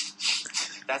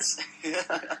 That's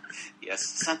yes,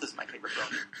 Santa's my favorite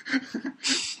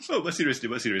brony. Oh, but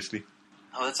seriously.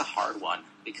 Oh, that's a hard one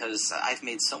because I've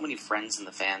made so many friends in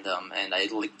the fandom, and I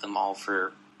like them all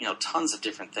for tons of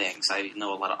different things. I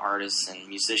know a lot of artists and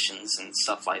musicians and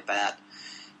stuff like that.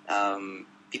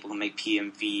 People who make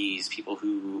PMVs, people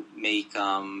who make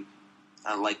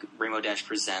like Rainbow Dash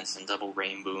Presents and Double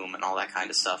Rainboom and all that kind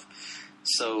of stuff.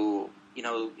 So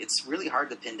it's really hard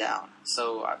to pin down.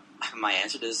 So my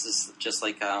answer to this is just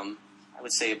like I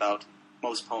would say about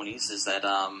most ponies is that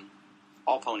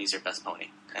all ponies are best pony,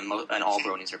 and all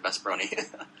bronies are best brony.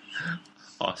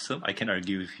 Awesome. I can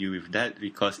argue with you with that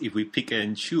because if we pick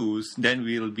and choose, then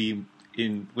we'll be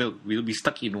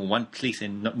stuck in one place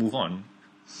and not move on.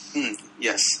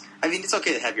 Yes. I mean, it's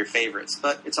okay to have your favorites,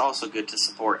 but it's also good to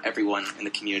support everyone in the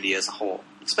community as a whole,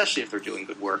 especially if they're doing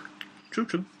good work.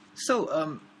 True.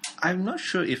 So, I'm not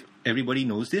sure if everybody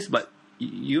knows this, but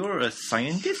you're a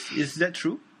scientist. Is that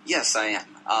true? Yes, I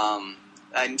am.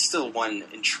 I'm still one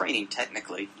in training,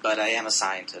 technically, but I am a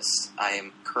scientist. I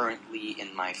am currently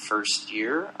in my first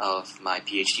year of my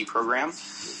PhD program,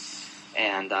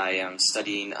 and I am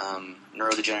studying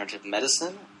neurodegenerative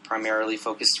medicine, primarily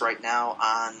focused right now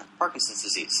on Parkinson's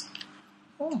disease.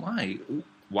 Oh my.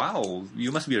 Wow.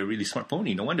 You must be a really smart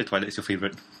pony. No wonder Twilight's your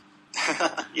favorite.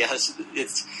 Yes,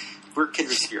 we're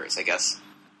kindred spirits, I guess.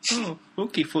 Oh,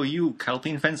 okay. For you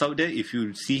Calpain fans out there, if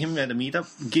you see him at a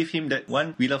meetup, give him that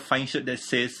one We Love Fine shirt that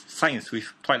says Science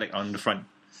with Twilight on the front.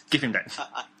 Give him that.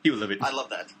 He will love it. I love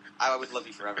that. I would love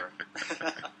you forever.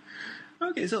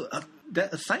 Okay, so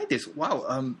that a scientist.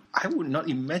 Wow. I would not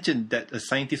imagine that a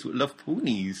scientist would love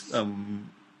ponies.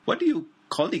 What do your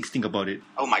colleagues think about it?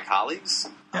 Oh, my colleagues?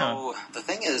 Yeah. Oh, the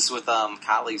thing is with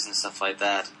colleagues and stuff like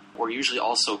that, we're usually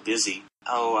all so busy.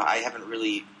 Oh, I haven't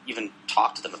really even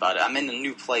talked to them about it. I'm in a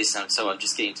new place, so I'm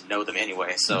just getting to know them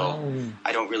anyway. So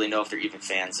I don't really know if they're even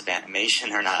fans of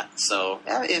animation or not. So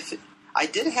if I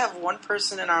did have one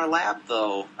person in our lab,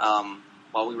 though,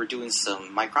 while we were doing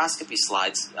some microscopy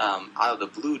slides, out of the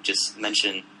blue, just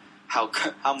mentioned how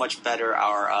much better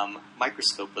our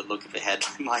microscope would look if it had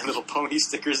My Little Pony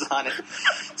stickers on it.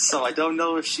 So I don't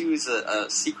know if she was a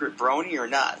secret brony or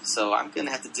not. So I'm going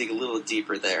to have to dig a little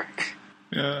deeper there.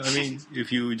 Yeah, I mean, if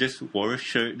you just wore a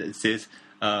shirt that says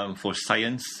for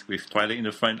science with Twilight in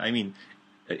the front, I mean,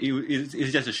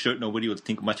 it's just a shirt. Nobody will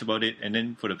think much about it. And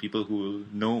then for the people who will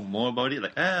know more about it,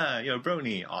 like, you're a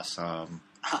brony. Awesome.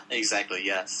 Exactly,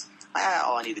 yes.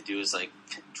 All I need to do is, like,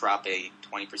 drop a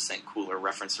 20% cooler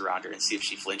reference around her and see if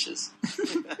she flinches.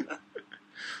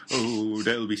 Oh,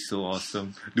 that will be so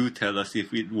awesome. Do tell us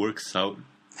if it works out.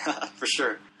 For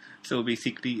sure. So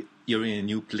basically, you're in a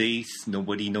new place,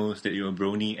 nobody knows that you're a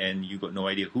brony, and you got no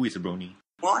idea who is a brony.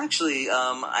 Well, actually,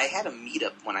 I had a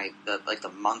meetup when the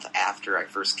month after I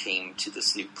first came to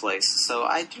this new place. So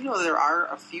I do know there are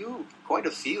quite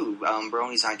a few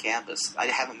bronies on campus. I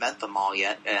haven't met them all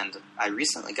yet, and I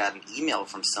recently got an email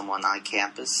from someone on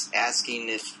campus asking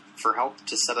for help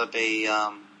to set up a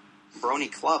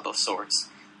brony club of sorts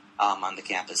on the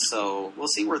campus. So we'll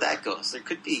see where that goes. There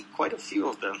could be quite a few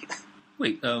of them.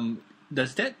 Wait,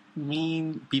 does that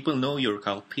mean people know you're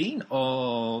Calpain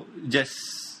or just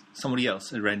somebody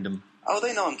else at random? Oh,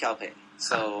 they know I'm Calpain.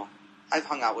 So I've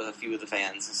hung out with a few of the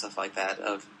fans and stuff like that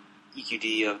of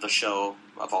EQD, of the show,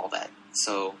 of all that.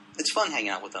 So it's fun hanging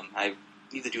out with them. I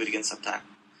need to do it again sometime.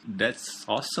 That's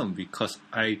awesome, because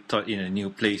I thought in a new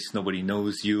place nobody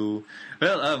knows you.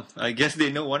 Well, I guess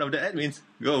they know one of the admins.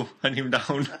 Go, hunt him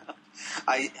down.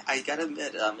 I gotta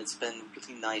admit, it's been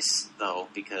really nice, though,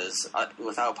 because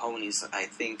without ponies, I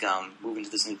think moving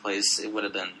to this new place, it would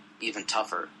have been even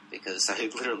tougher, because I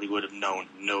literally would have known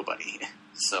nobody.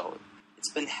 So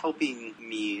it's been helping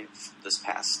me this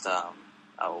past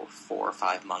 4 or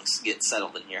 5 months get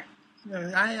settled in here.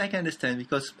 I can understand,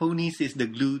 because ponies is the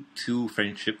glue to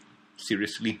friendship.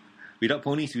 Seriously. Without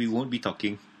ponies, we won't be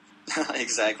talking.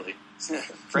 Exactly.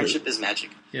 Friendship is magic.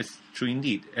 Yes, true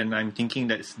indeed. And I'm thinking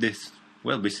that there's,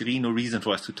 well, basically no reason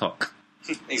for us to talk.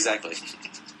 Exactly.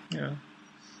 Yeah.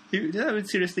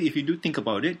 Seriously, if you do think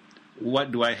about it,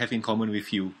 what do I have in common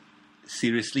with you?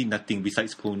 Seriously, nothing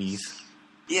besides ponies.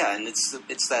 Yeah, and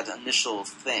it's that initial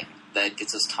thing that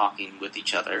gets us talking with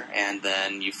each other, and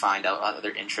then you find out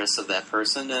other interests of that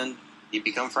person, and you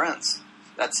become friends.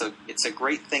 It's a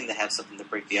great thing to have something to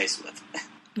break the ice with.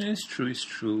 It's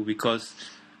true, because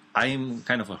I'm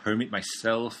kind of a hermit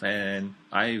myself, and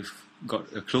I've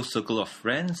got a close circle of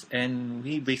friends, and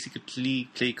we basically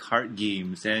play card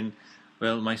games, and,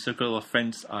 well, my circle of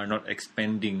friends are not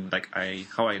expanding like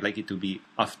how I like it to be.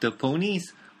 After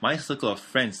ponies, my circle of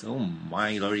friends, oh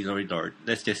my lordy,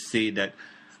 let's just say that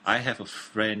I have a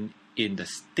friend in the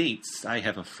States, I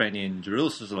have a friend in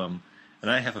Jerusalem,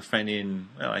 and I have a friend in,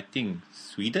 well, I think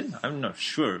Sweden? I'm not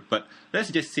sure, but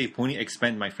let's just say pony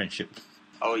expand my friendship.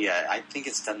 Oh yeah, I think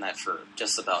it's done that for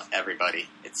just about everybody.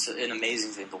 It's an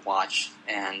amazing thing to watch,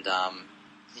 and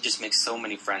you just make so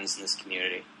many friends in this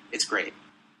community. It's great.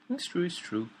 It's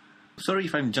true. Sorry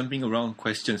if I'm jumping around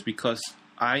questions, because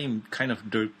I'm kind of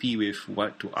derpy with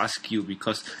what to ask you,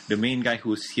 because the main guy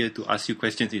who's here to ask you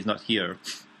questions is not here.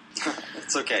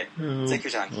 It's okay. Take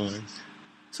your time. Right.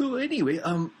 So anyway,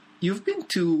 you've been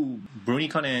to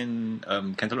BronyCon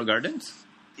and Cantaloupe Gardens?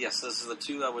 Yes, those are the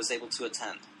two I was able to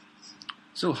attend.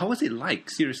 So how was it like,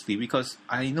 seriously? Because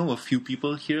I know a few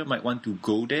people here might want to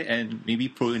go there, and maybe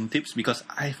pro and tips, because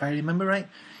if I remember right,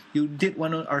 you did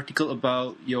one article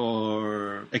about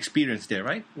your experience there,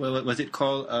 right? Well, was it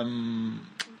called?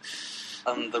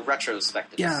 The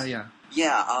retrospectives. Yeah.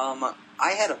 Yeah,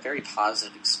 I had a very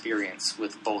positive experience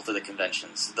with both of the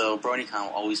conventions, though BronyCon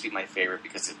will always be my favorite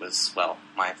because it was, well,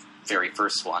 my very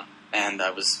first one. And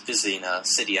I was visiting a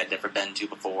city I'd never been to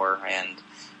before and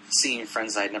seeing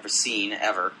friends I'd never seen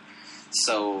ever.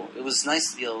 So it was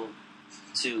nice to be able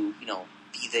to,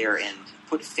 be there and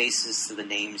put faces to the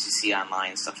names you see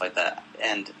online and stuff like that.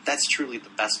 And that's truly the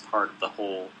best part of the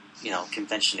whole,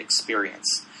 convention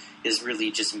experience, is really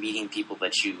just meeting people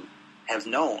that you have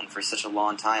known for such a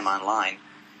long time online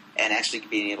and actually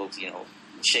being able to,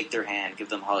 shake their hand, give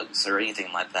them hugs, or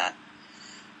anything like that.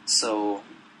 So,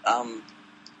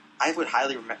 I would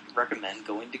highly recommend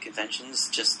going to conventions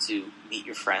just to meet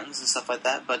your friends and stuff like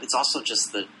that, but it's also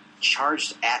just the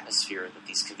charged atmosphere that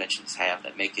these conventions have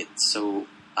that make it so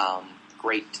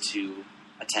great to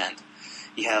attend.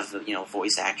 You have,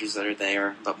 voice actors that are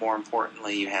there, but more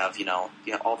importantly, you have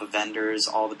all the vendors,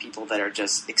 all the people that are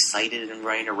just excited and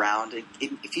running around.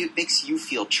 It makes you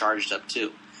feel charged up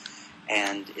too,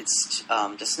 and it's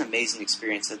just an amazing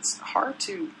experience. It's hard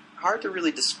to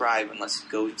really describe unless you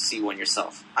go see one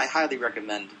yourself. I highly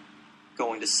recommend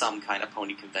going to some kind of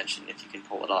pony convention if you can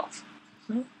pull it off.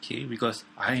 Okay, because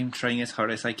I'm trying as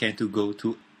hard as I can to go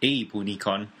to a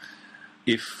PonyCon,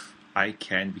 if I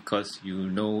can, because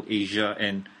Asia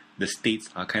and the States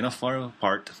are kind of far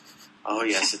apart. Oh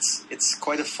yes, it's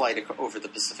quite a flight over the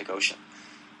Pacific Ocean.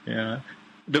 Yeah,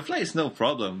 the flight is no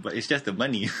problem, but it's just the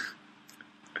money.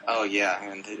 Oh yeah,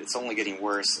 and it's only getting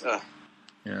worse. Ugh.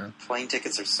 Yeah, plane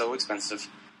tickets are so expensive.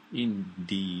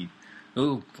 Indeed.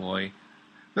 Oh boy.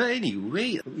 Well,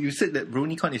 anyway, you said that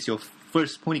BronyCon is your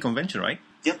first pony convention, right?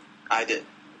 Yep, I did.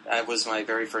 That was my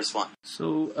very first one.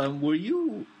 So, were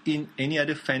you in any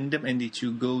other fandom, and did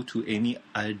you go to any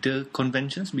other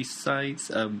conventions besides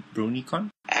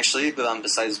BronyCon? Actually,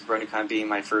 besides BronyCon being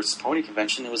my first pony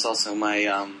convention, it was also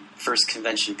my first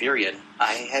convention period.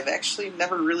 I have actually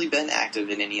never really been active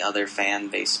in any other fan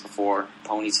base before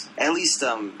ponies. At least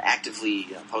actively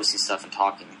posting stuff and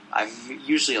talking. I'm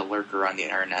usually a lurker on the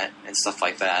internet and stuff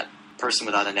like that. Person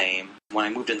without a name. When I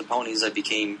moved into ponies,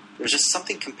 there's just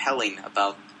something compelling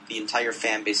about the entire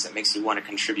fan base that makes you want to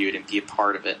contribute and be a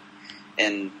part of it.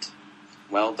 And,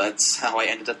 well, that's how I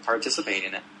ended up participating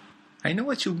in it. I know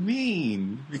what you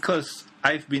mean, because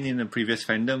I've been in a previous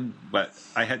fandom, but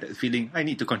I had that feeling I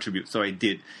need to contribute, so I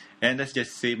did. And let's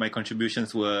just say my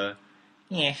contributions were,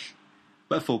 yeah.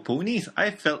 But for ponies, I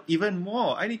felt even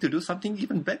more. I need to do something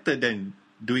even better than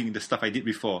doing the stuff I did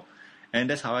before. And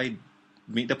that's how I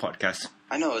made the podcast.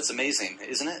 I know, it's amazing,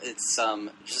 isn't it? It's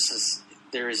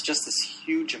there is just this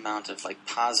huge amount of like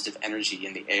positive energy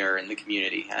in the air in the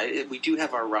community. We do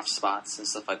have our rough spots and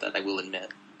stuff like that, I will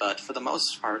admit. But for the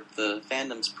most part, the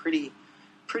fandom's pretty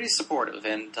supportive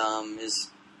and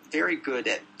is very good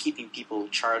at keeping people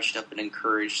charged up and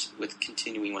encouraged with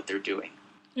continuing what they're doing.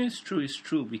 Yeah, it's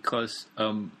true, because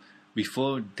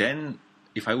before then,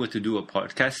 if I were to do a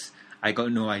podcast, I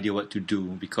got no idea what to do,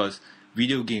 because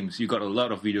video games, you got a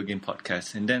lot of video game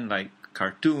podcasts, and then like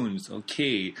cartoons,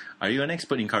 okay, are you an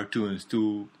expert in cartoons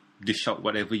to dish out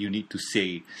whatever you need to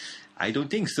say? I don't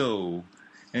think so.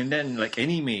 And then like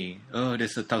anime,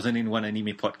 there's 1,001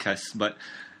 anime podcasts, but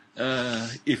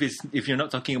if you're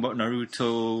not talking about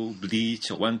Naruto, Bleach,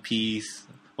 or One Piece,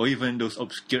 or even those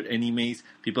obscure animes,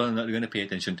 people are not going to pay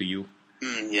attention to you.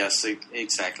 Yes,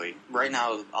 exactly. Right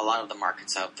now, a lot of the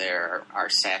markets out there are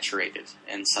saturated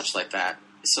and such like that.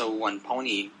 So when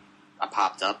Pony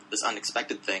popped up, this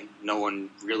unexpected thing, no one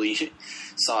really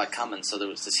saw it coming, so there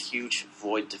was this huge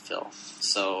void to fill.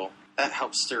 So that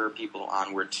helps stir people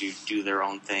onward to do their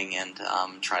own thing and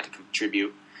try to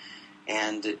contribute.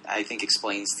 And I think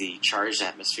explains the charged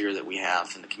atmosphere that we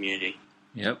have in the community.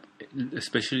 Yep,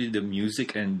 especially the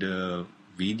music and the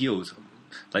videos.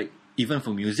 Like, even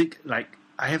for music, like,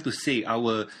 I have to say,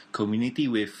 our community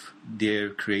with their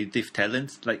creative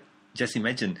talents, like, just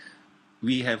imagine,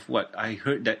 we have what? I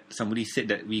heard that somebody said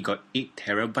that we got 8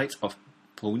 terabytes of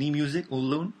pony music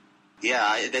alone.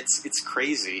 Yeah, it's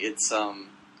crazy. It's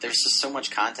there's just so much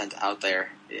content out there,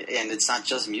 and it's not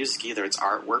just music either. It's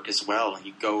artwork as well.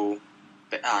 You go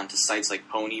onto sites like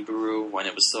Pony Buru when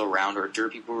it was still around, or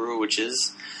Derpy Buru, which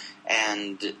is,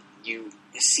 and you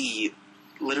see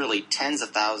literally tens of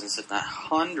thousands, if not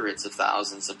hundreds of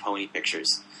thousands of pony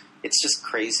pictures. It's just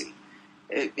crazy.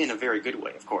 In a very good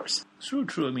way, of course.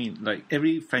 True. I mean, like,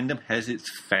 every fandom has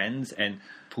its fans, and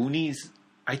ponies,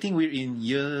 I think we're in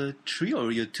year 3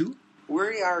 or year 2?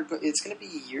 It's going to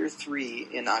be year 3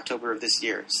 in October of this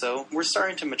year, so we're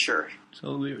starting to mature.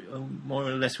 So we're more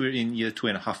or less we're in year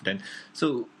 2.5 then.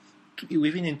 So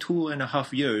within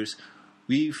 2.5 years,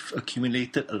 we've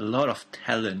accumulated a lot of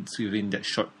talents within that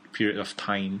short period of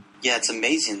time. Yeah, it's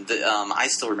amazing. I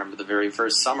still remember the very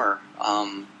first summer,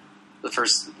 the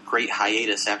first great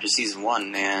hiatus after season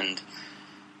 1, and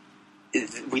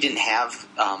we didn't have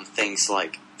things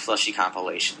like plushy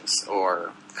compilations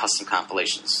or custom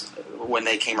compilations. When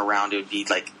they came around, it would be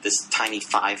like this tiny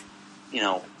 5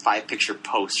 picture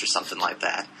post or something like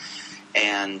that.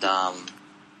 And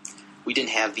we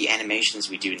didn't have the animations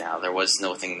we do now. There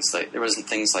wasn't things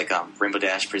like Rainbow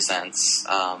Dash Presents,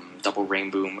 Double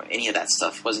Rainbow, any of that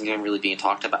stuff wasn't even really being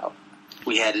talked about.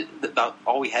 We had about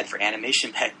all we had for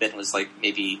animation back then was like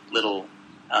maybe little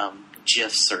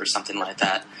GIFs or something like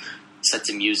that, set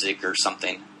to music or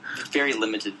something. Very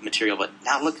limited material. But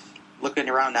now looking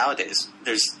around nowadays,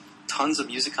 there's tons of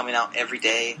music coming out every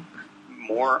day,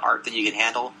 more art than you can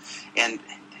handle, and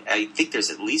I think there's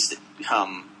at least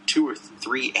 2 or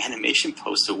 3 animation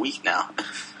posts a week now.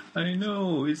 I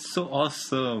know, it's so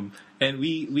awesome, and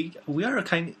we are a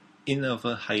kind of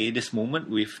a hiatus moment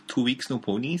with 2 weeks no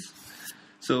ponies.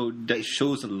 So that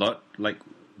shows a lot, like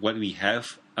what we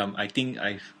have. I think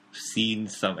I've seen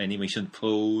some animation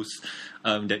posts.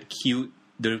 That cute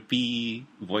Derpy,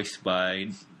 voiced by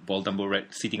Bald Dumbo Red,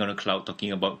 sitting on a cloud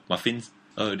talking about muffins.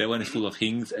 That one is full of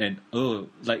things, and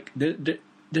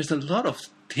there's a lot of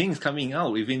things coming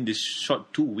out within this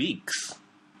short 2 weeks.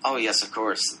 Oh yes, of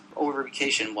course. Over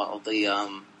vacation, over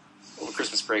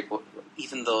Christmas break,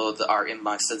 even though our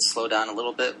inbox did slow down a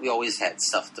little bit, we always had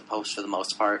stuff to post for the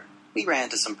most part. We ran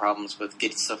into some problems with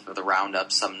getting stuff for the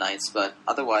roundup some nights, but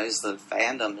otherwise the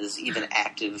fandom is even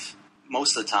active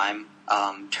most of the time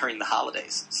during the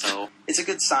holidays. So it's a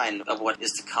good sign of what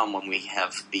is to come when we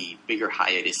have the bigger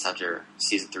hiatus after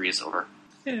Season 3 is over.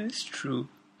 Yeah, it's true.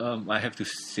 I have to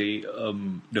say,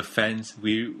 the fans,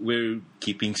 we're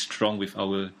keeping strong with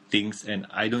our things, and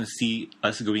I don't see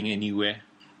us going anywhere.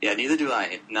 Yeah, neither do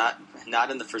I.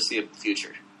 Not in the foreseeable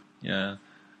future. Yeah.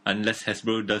 Unless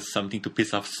Hasbro does something to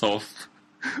piss off Soft,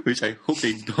 which I hope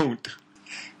they don't.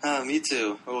 Me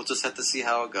too. We'll just have to see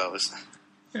how it goes.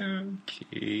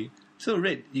 Okay. So,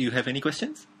 Red, do you have any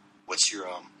questions? What's your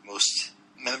most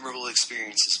memorable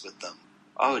experiences with them?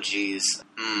 Oh, geez.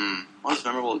 Most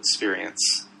memorable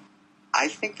experience. I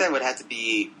think that would have to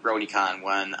be BronyCon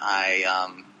when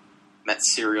I met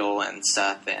Cyril and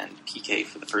Seth and PK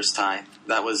for the first time.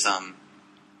 That was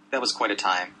quite a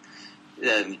time.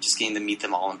 Just getting to meet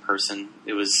them all in person.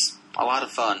 It was a lot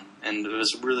of fun, and it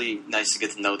was really nice to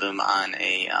get to know them on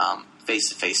a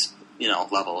face-to-face,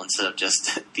 level instead of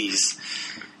just these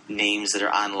names that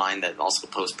are online that also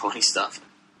post pony stuff.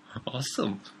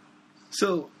 Awesome.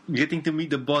 So, getting to meet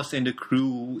the boss and the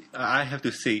crew, I have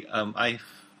to say, I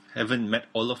haven't met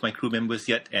all of my crew members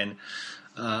yet, and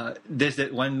there's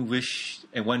that one wish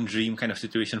and one dream kind of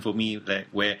situation for me, like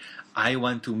where I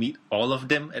want to meet all of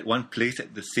them at one place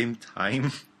at the same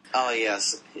time. Oh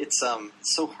yes, it's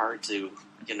so hard to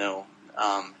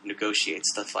negotiate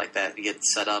stuff like that to get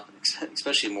set up,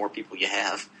 especially the more people you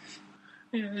have.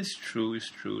 Yeah, it's true.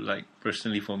 Like,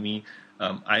 personally for me,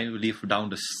 I live down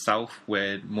the south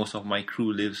where most of my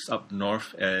crew lives up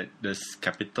north at the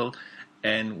capital,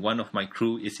 and one of my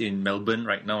crew is in Melbourne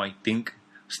right now, I think,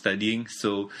 studying.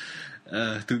 So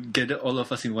to gather all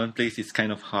of us in one place is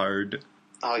kind of hard.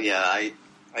 Oh yeah, I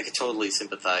could totally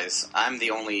sympathize. I'm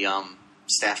the only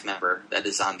staff member that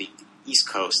is on the East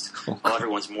Coast. Oh, while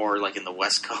everyone's more like in the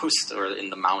West Coast or in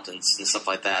the mountains and stuff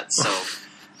like that. So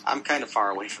I'm kind of far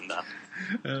away from them.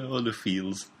 All the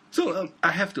feels. So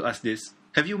I have to ask this.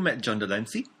 Have you met John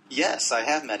Delancey? Yes, I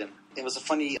have met him. It was a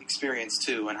funny experience,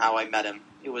 too, and how I met him.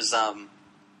 It was the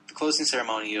closing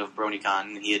ceremony of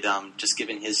BronyCon. He had just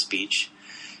given his speech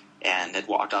and had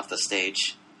walked off the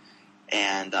stage.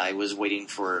 And I was waiting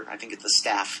for, I think the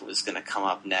staff was going to come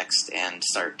up next and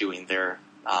start doing their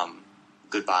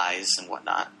goodbyes and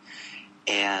whatnot.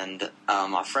 And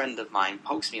a friend of mine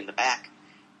pokes me in the back.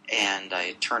 And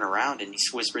I turn around, and he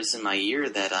whispers in my ear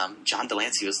that John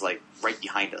Delancey was like right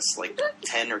behind us, like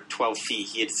 10 or 12 feet.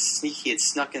 He had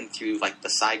snuck in through like the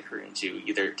side curtain to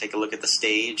either take a look at the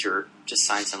stage or just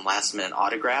sign some last minute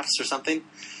autographs or something.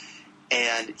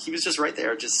 And he was just right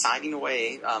there, just signing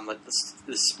away like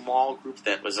this small group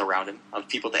that was around him of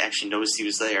people that actually noticed he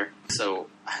was there. So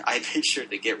I made sure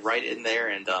to get right in there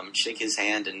and shake his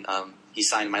hand, and he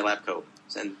signed my lab coat,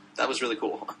 and that was really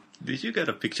cool. Did you get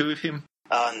a picture with him?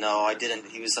 No, I didn't.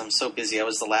 He was so busy. I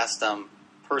was the last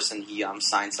person he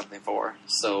signed something for.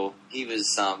 So he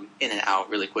was in and out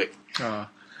really quick.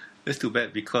 That's too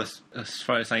bad, because as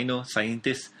far as I know,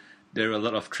 scientists, there are a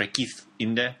lot of Trekkies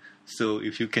in there. So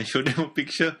if you can show them a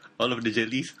picture, all of the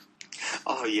jellies.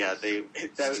 Oh yeah, they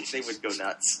would go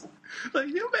nuts. Like,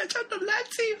 you mentioned the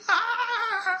Lancey!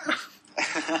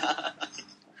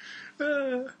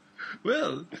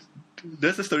 Well,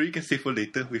 that's a story you can save for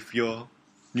later with your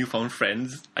newfound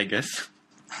friends, I guess.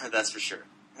 That's for sure.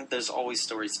 There's always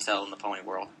stories to tell in the pony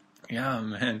world. Yeah,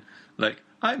 man. Like,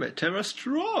 I met Tara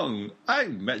Strong. I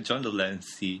met John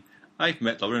Delancey. I've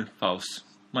met Lauren Faust.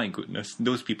 My goodness,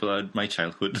 those people are my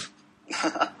childhood.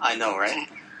 I know, right?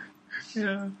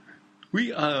 Yeah.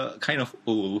 We are kind of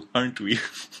old, aren't we?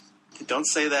 Don't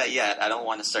say that yet. I don't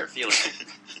want to start feeling it.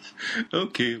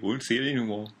 Okay, won't say it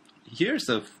anymore. Here's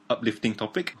a uplifting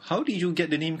topic. How did you get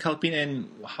the name Calpain, and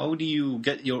how do you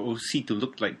get your OC to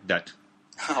look like that?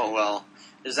 Oh, well,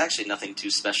 there's actually nothing too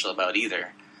special about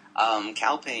either.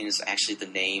 Calpain is actually the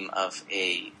name of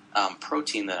a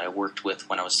protein that I worked with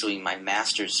when I was doing my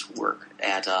master's work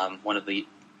at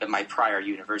at my prior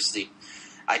university.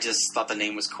 I just thought the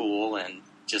name was cool and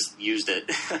just used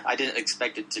it. I didn't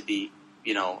expect it to be,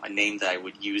 a name that I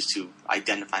would use to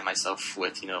identify myself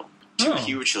with, too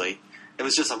hugely. It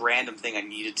was just a random thing I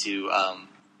needed to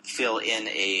fill in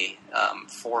a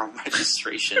forum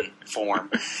registration form,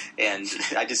 and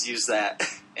I just used that,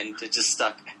 and it just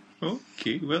stuck.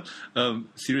 Okay, well,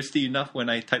 seriously enough, when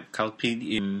I type Calpain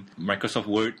in Microsoft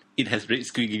Word, it has red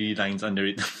squiggly lines under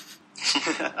it.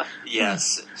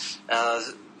 Yes.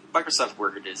 Microsoft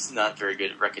Word is not very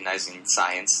good at recognizing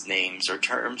science names or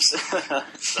terms.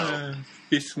 So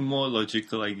it's more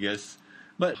logical, I guess.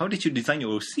 But how did you design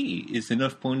your OC? Is the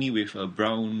Nerf pony with a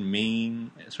brown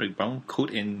brown coat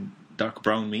and dark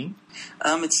brown mane?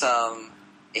 It's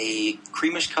a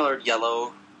creamish-colored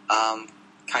yellow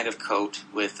kind of coat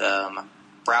with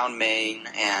brown mane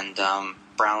and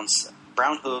brown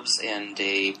hooves and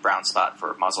a brown spot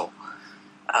for muzzle.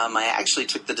 I actually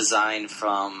took the design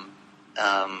from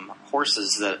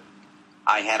horses that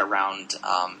I had around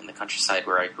in the countryside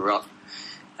where I grew up.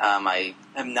 I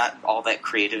am not all that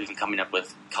creative in coming up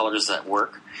with colors that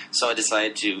work, so I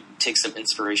decided to take some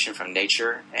inspiration from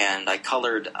nature, and I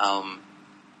colored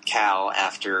Cal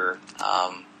after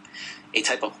a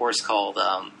type of horse called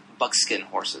buckskin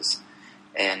horses,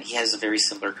 and he has a very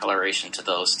similar coloration to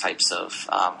those types of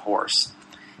horse.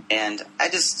 And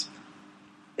it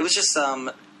was just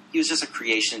he was just a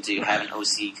creation to have an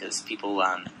OC because people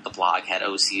on the blog had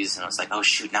OCs, and I was like, oh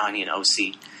shoot, now I need an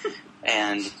OC.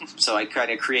 And so I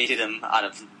kind of created him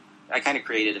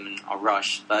in a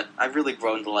rush, but I've really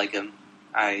grown to like him.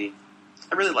 I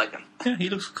really like him. Yeah, he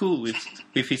looks cool with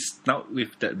his snout,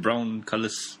 with that brown color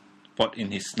spot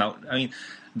in his snout. I mean,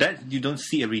 that you don't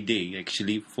see every day,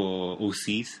 actually, for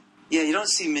OCs. Yeah, you don't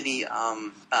see many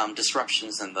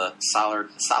disruptions in the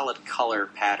solid color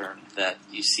pattern that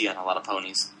you see on a lot of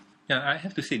ponies. Yeah, I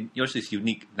have to say, yours is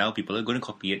unique. Now people are going to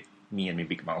copy it, me and my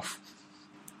big mouth.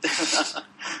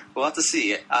 We'll have to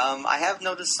see. I have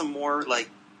noticed some more, like,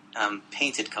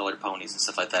 painted colored ponies and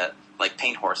stuff like that, like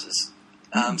paint horses.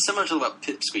 Similar to what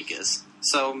Pipsqueak is.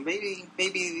 So maybe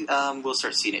we'll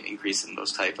start seeing an increase in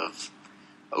those type of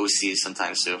OCs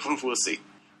sometime soon. We'll see.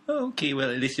 Oh, okay,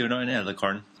 well, at least you're not an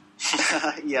alicorn.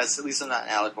 Yes, at least I'm not an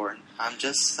alicorn. I'm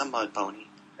just a mud pony.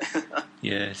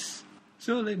 Yes.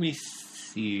 So let me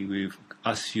see. We've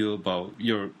asked you about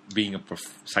your being a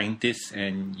scientist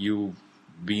and you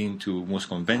being to most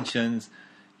conventions,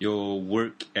 your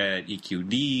work at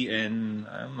EQD, and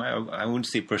I wouldn't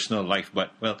say personal life,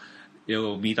 but, well,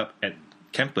 you'll meet up at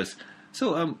campus.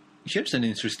 So here's an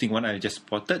interesting one I just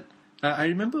spotted. I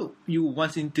remember you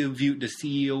once interviewed the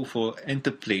CEO for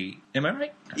Enterplay. Am I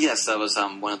right? Yes, that was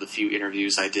one of the few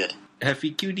interviews I did. Have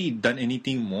EQD done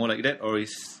anything more like that, or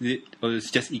is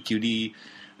just EQD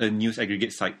a news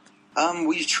aggregate site?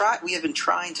 We have been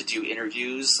trying to do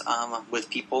interviews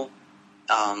with people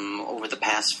over the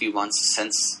past few months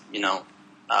since the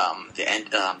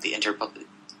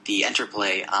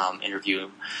Enterplay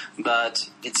interview, but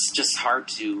it's just hard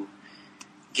to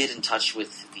get in touch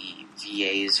with the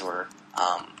VAs or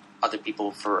other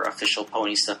people for official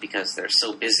pony stuff because they're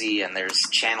so busy and there's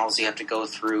channels you have to go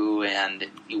through and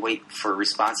you wait for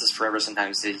responses forever.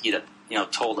 Sometimes you get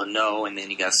told a no and then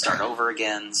you got to start over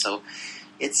again. So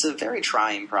it's a very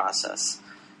trying process,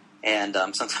 and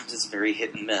sometimes it's very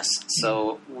hit and miss.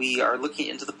 So we are looking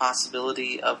into the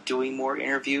possibility of doing more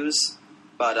interviews,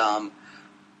 but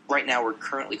right now we're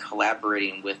currently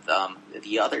collaborating with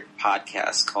the other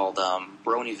podcast called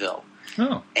Bronyville.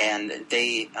 Oh. And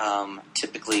they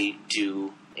typically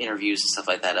do interviews and stuff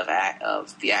like that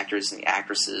of the actors and the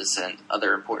actresses and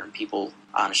other important people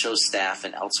on show staff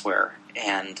and elsewhere.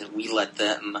 And we let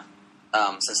them,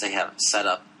 since they have it set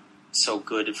up so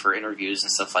good for interviews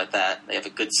and stuff like that, they have a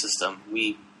good system,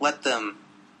 we let them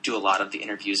do a lot of the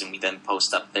interviews and we then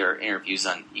post up their interviews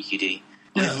on EQD.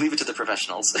 Yeah. Leave it to the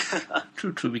professionals.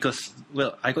 True, because,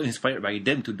 well, I got inspired by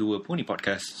them to do a pony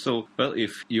podcast. So, well,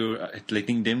 if you're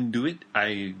letting them do it,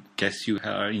 I guess you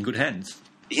are in good hands.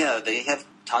 Yeah, they have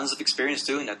tons of experience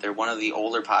doing it. They're one of the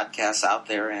older podcasts out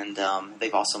there, and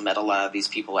they've also met a lot of these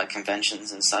people at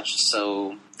conventions and such.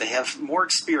 So they have more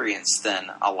experience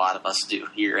than a lot of us do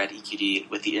here at EQD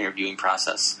with the interviewing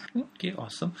process. Okay,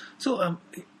 awesome. So,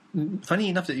 funny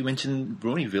enough that you mentioned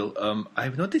Bronyville,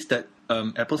 I've noticed that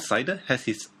Apple Cider has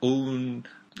his own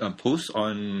post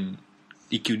on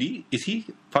EQD. Is he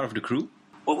part of the crew?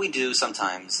 What we do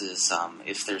sometimes is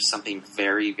if there's something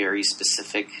very, very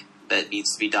specific that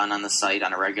needs to be done on the site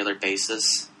on a regular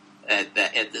basis,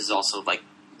 that it is also like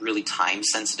really time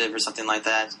sensitive or something like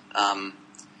that,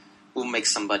 we'll make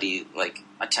somebody like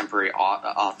a temporary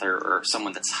author or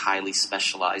someone that's highly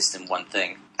specialized in one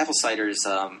thing. Apple Cider is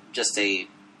just a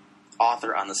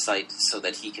author on the site so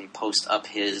that he can post up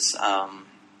his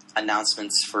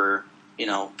announcements for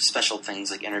special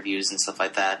things like interviews and stuff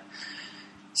like that,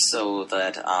 so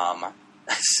that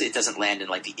it doesn't land in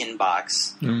like the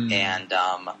inbox and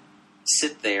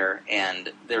sit there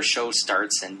and their show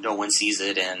starts and no one sees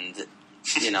it and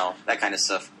that kind of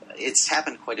stuff. It's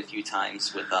happened quite a few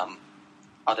times with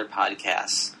other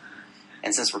podcasts,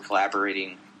 and since we're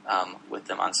collaborating with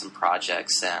them on some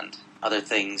projects and other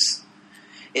things,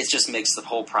 it just makes the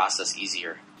whole process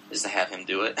easier, is to have him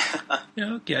do it.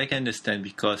 Yeah, okay, I can understand,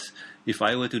 because if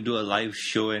I were to do a live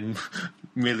show and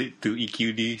mail it to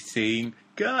EQD saying,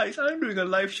 guys, I'm doing a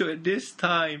live show at this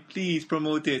time, please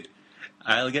promote it,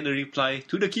 I'll get a reply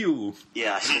to the queue.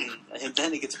 Yeah, and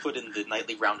then it gets put in the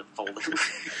nightly roundup folder,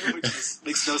 which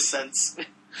makes no sense.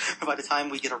 By the time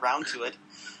I get around to it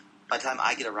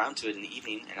in the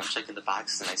evening, and I'm checking the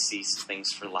box, and I see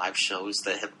things for live shows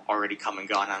that have already come and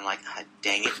gone, I'm like, God,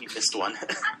 dang it, you missed one.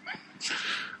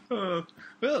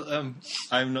 Well,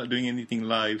 I'm not doing anything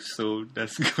live, so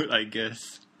that's good, I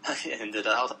guess. And it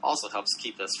also helps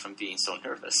keep us from being so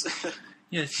nervous.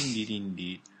 Yes,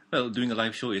 indeed. Well, doing a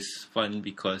live show is fun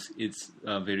because it's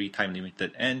very time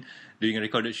limited, and doing a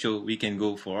recorded show, we can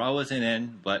go for hours and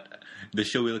end, but the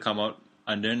show will come out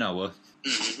under an hour.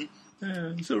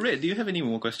 So, Red, do you have any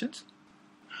more questions?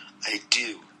 I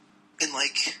do. in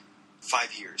like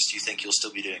 5 years, do you think you'll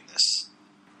still be doing this?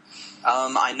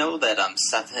 I know that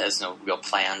Seth has no real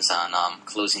plans on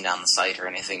closing down the site or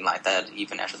anything like that,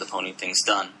 even after the pony thing's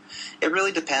done. It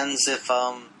really depends if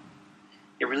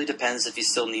he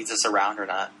still needs us around or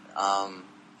not.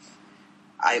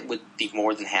 I would be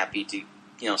more than happy to,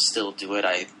 still do it.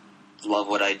 I love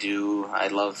what I do. I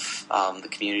love the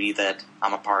community that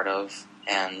I'm a part of,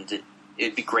 and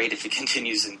it'd be great if it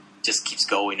continues and just keeps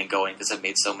going and going, because I've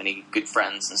made so many good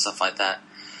friends and stuff like that.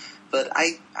 But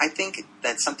I think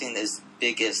that something as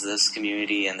big as this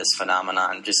community and this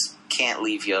phenomenon just can't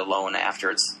leave you alone after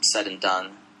it's said and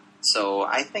done. So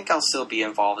I think I'll still be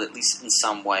involved, at least in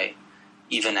some way,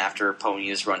 even after Pony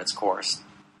has run its course.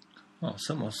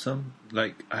 Awesome.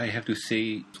 Like, I have to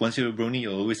say, once you're a brony,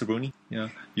 you're always a brony. Yeah,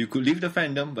 you could leave the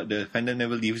fandom, but the fandom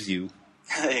never leaves you.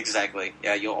 Exactly.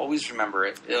 Yeah, you'll always remember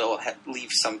it. It'll leave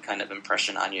some kind of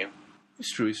impression on you.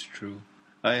 It's true.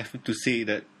 I have to say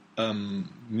that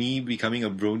me becoming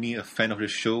a brony, a fan of the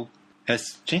show,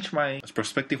 has changed my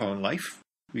perspective on life.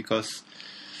 Because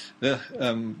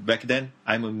back then,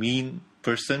 I'm a mean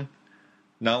person.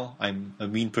 Now, I'm a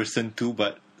mean person too,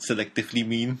 but selectively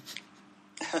mean.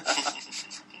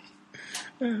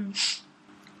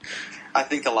 I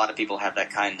think a lot of people have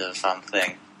that kind of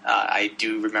thing. I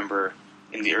do remember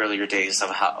in the earlier days of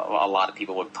how a lot of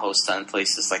people would post on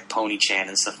places like PonyChan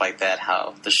and stuff like that,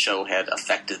 how the show had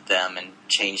affected them and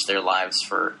changed their lives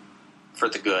for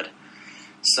the good.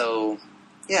 So,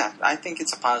 yeah, I think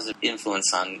it's a positive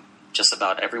influence on just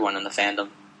about everyone in the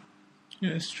fandom.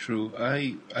 Yeah, it's true.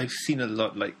 I've seen a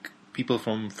lot, like, people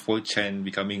from 4chan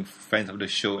becoming fans of the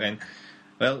show, and,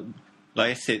 well,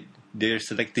 like I said, they're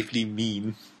selectively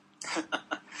mean.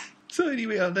 So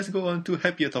anyway, let's go on to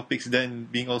happier topics than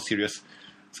being all serious.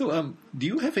 So, do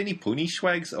you have any pony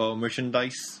swags or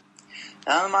merchandise?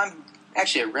 I'm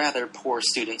actually a rather poor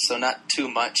student, so not too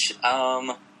much.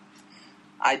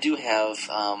 I do have,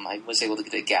 I was able to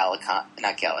get a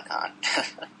not Galacon.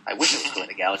 I wish I was going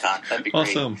to Galacon. That'd be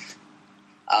great. Awesome.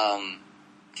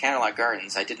 Candlelight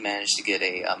Gardens, I did manage to get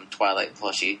a Twilight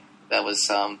plushie. That was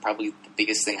probably the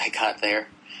biggest thing I got there.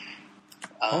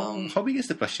 How big is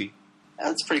the plushie?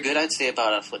 That's pretty good. I'd say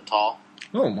about a foot tall.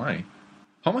 Oh my.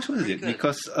 How much was Pretty it? good.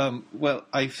 Because,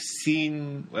 I've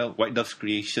seen, White Dove's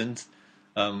Creations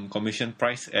commission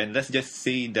price, and let's just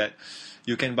say that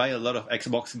you can buy a lot of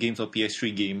Xbox games or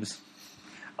PS3 games.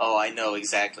 Oh, I know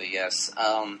exactly, yes.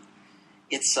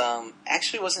 It's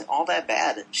actually wasn't all that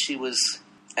bad. She was,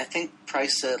 I think,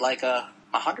 priced at like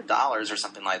 $100 or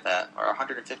something like that, or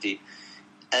 $150.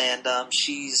 And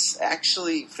she's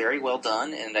actually very well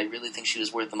done, and I really think she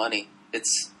was worth the money.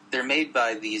 They're made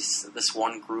by this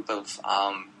one group of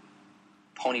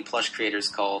pony plush creators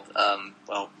called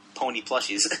Pony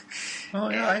Plushies. Oh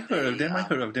yeah, I've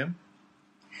heard of them.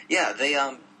 Yeah, they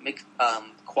make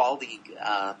quality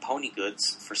pony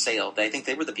goods for sale. I think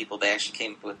they were the people that actually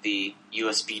came up with the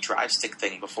USB drive stick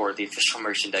thing before the official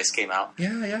merchandise came out.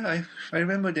 Yeah, I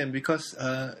remember them because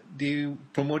they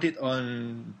promoted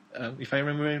on, if I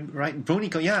remember right,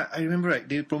 BronyCon. Yeah, I remember right.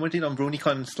 They promoted on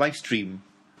BronyCon's live stream.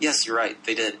 Yes, you're right.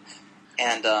 They did,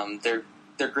 and they're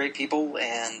great people,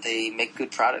 and they make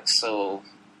good products. So,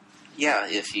 yeah,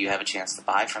 if you have a chance to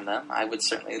buy from them, I would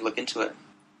certainly look into it.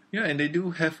 Yeah, and they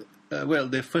do have,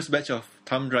 the first batch of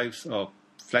thumb drives or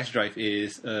flash drive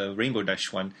is a Rainbow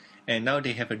Dash one, and now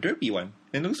they have a derpy one,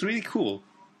 and it looks really cool.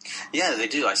 Yeah, they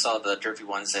do. I saw the derpy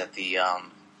ones at the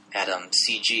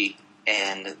CG,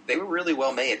 and they were really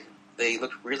well made. They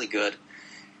look really good,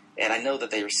 and I know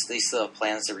that they still have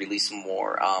plans to release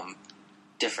more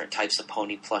different types of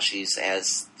pony plushies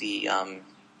as the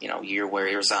year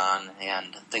wears on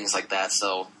and things like that.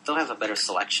 So they'll have a better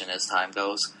selection as time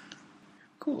goes.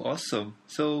 Cool, awesome.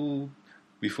 So,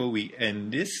 before we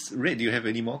end this, Red, do you have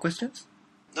any more questions?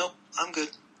 Nope, I'm good.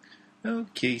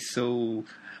 Okay, so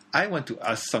I want to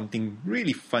ask something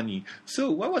really funny. So,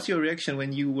 what was your reaction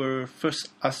when you were first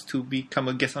asked to become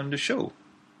a guest on the show?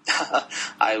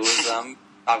 I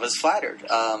was flattered.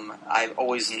 I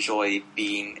always enjoy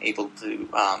being able to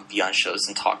be on shows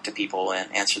and talk to people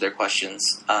and answer their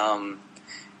questions.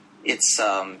 It's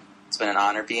been an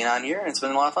honor being on here, and it's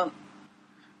been a lot of fun.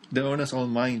 The honor's all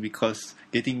mine because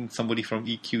getting somebody from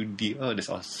EQD, that's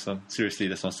awesome. Seriously,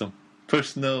 that's awesome.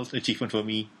 Personal achievement for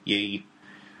me. Yay.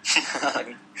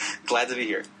 Glad to be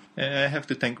here. And I have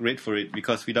to thank Red for it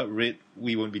because without Red,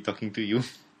 we won't be talking to you.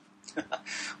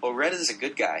 Well, Red is a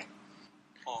good guy.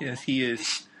 Yes, he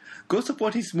is. Go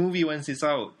support his movie once it's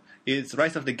out. It's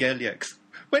Rise of the Galax.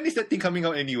 When is that thing coming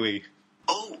out anyway?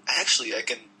 Oh, actually, I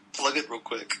can plug it real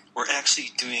quick. We're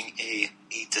actually doing a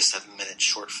 8 to 7 minute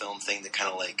short film thing to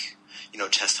kind of like,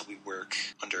 test how we work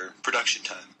under production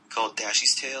time, called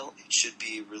Dashy's Tale. It should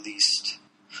be released.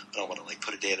 I don't want to like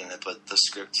put a date on it, but the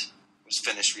script was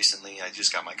finished recently. I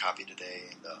just got my copy today,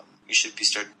 and we should be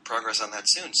starting progress on that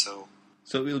soon. So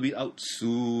it will be out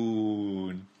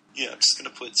soon. Yeah, I'm just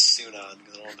gonna put soon on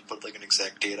because I don't want to put like an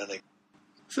exact date on it.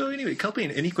 So anyway,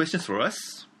 Calpain, any questions for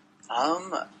us?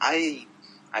 I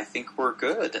think we're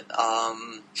good.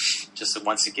 Just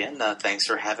once again, thanks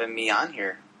for having me on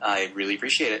here. I really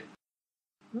appreciate it.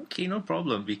 Okay, no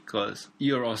problem, because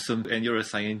you're awesome and you're a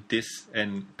scientist.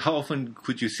 And how often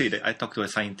could you say that I talked to a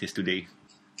scientist today?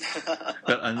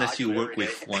 Well, unless you work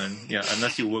with one. Yeah,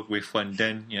 unless you work with one,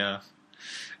 then yeah.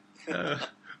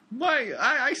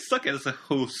 I suck as a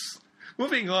host.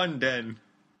 Moving on then.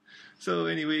 So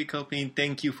anyway, Calpain,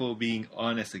 thank you for being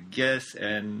on as a guest,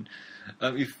 and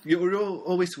if you're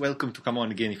always welcome to come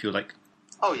on again if you like.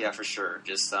 Oh yeah, for sure.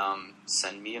 Just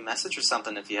send me a message or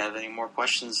something if you have any more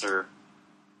questions, or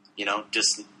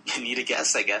just need a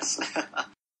guess, I guess.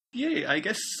 Yay, I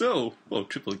guess so. Well,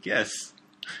 triple guess.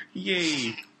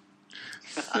 Yay.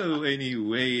 So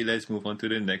anyway, let's move on to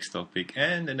the next topic,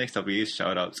 and the next topic is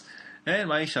shoutouts. And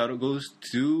my shoutout goes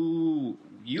to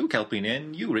you, Calpain,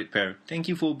 and you, Red Pear. Thank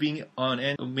you for being on,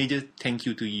 and a major thank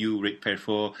you to you, Red Pear,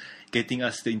 for getting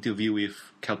us the interview with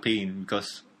Calpain,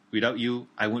 because without you,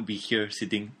 I wouldn't be here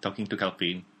sitting talking to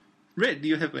Calpain. Red, do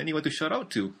you have anyone to shout out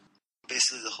to?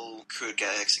 Basically, the whole crew at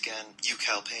Gax again. You,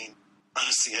 Calpain.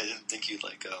 Honestly, I didn't think you'd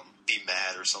be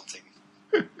mad or something.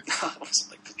 I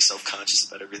wasn't pretty self-conscious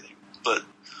about everything, but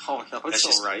oh no, it's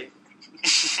all right.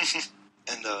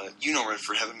 And you, Norman,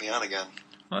 for having me on again.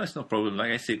 Oh, that's no problem.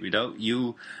 Like I said, without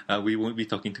you, we won't be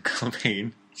talking to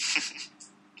Calpain.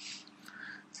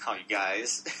 Oh, you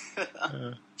guys.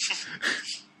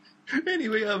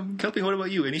 Anyway, Calpain, what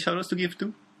about you? Any shoutouts to give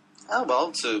to?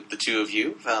 Well, to the two of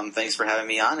you, thanks for having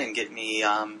me on and getting me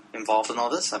involved in all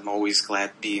this. I'm always glad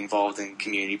to be involved in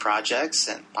community projects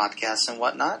and podcasts and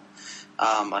whatnot.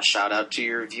 A shout out to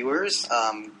your viewers.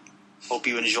 Hope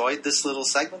you enjoyed this little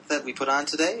segment that we put on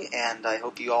today, and I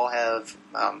hope you all have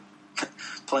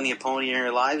plenty of pony in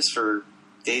your lives for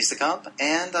days to come.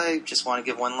 And I just want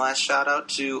to give one last shout out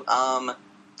to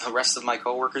the rest of my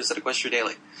coworkers at Equestria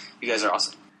Daily. You guys are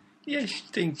awesome. Yes,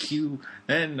 thank you.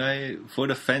 And for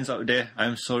the fans out there,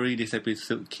 I'm sorry this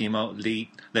episode came out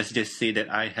late. Let's just say that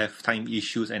I have time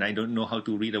issues and I don't know how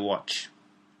to read a watch.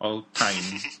 All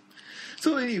time.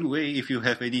 So anyway, if you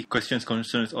have any questions,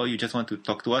 concerns, or you just want to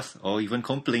talk to us, or even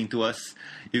complain to us,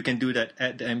 you can do that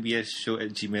at the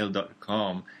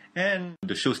mbsshow@gmail.com. And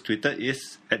the show's Twitter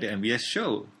is at the MBS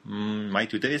Show. My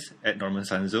Twitter is at Norman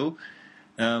Sanzo.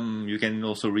 You can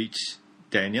also reach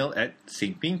Daniel at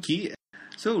St. Pinky.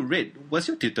 So, Red, what's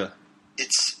your Twitter?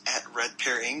 It's at Red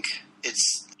Pear Inc.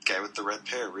 It's the guy with the red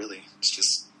pear, really. It's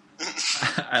just...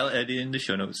 I'll add it in the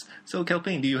show notes. So,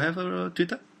 Calpain, do you have a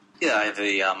Twitter? Yeah, I have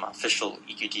a official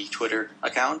EQD Twitter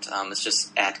account. It's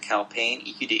just at Calpain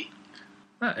EQD.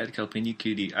 At Calpain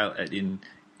EQD. I'll add in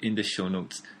the show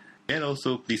notes. And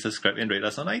also, please subscribe and rate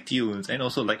us on iTunes. And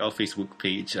also like our Facebook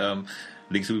page.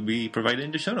 Links will be provided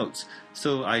in the show notes.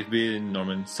 So, I've been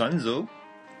Norman Sanzo.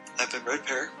 I've been Red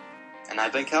Pear. And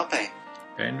I've been Calpain.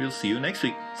 And we'll see you next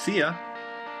week. See ya!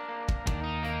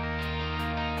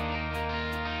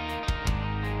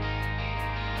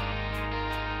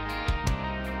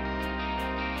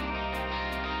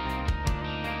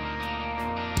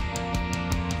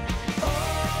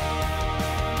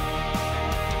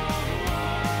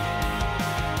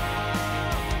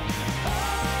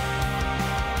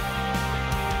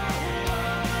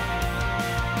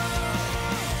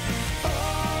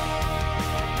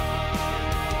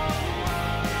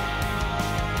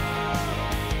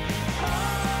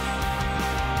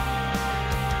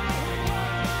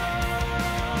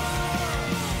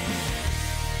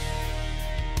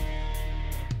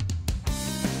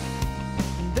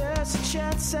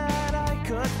 Chance that I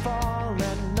could fall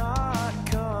and not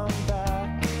come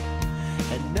back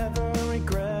and never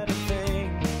regret a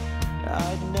thing.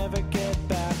 I'd never get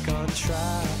back on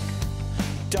track.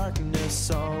 Darkness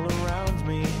all around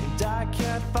me and I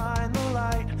can't find the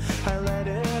light. I let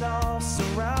it all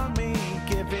surround me,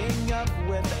 giving up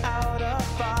without a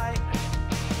fight.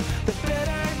 The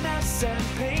bitterness and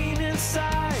pain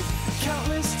inside,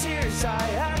 countless tears I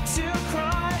had to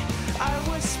cry. I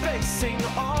was facing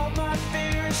all my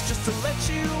fears just to let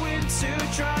you in to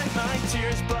dry my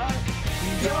tears, but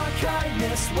your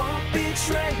kindness won't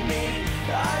betray me.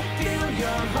 I feel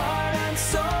your heart and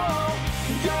soul.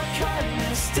 Your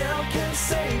kindness still can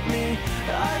save me.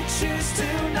 I choose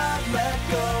to not let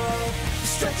go.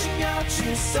 Stretching out,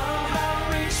 you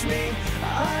somehow reach me.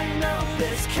 I know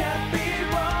this can't be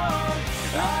wrong.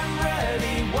 I'm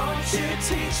ready, won't you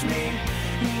teach me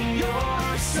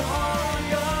your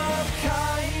song of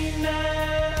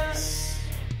kindness?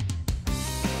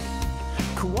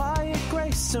 Quiet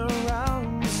grace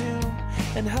surrounds you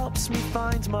and helps me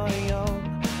find my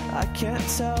own. I can't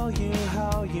tell you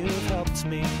how you've helped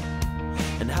me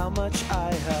and how much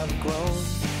I have grown.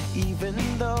 Even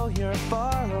though you're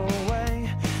far away,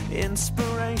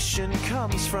 inspiration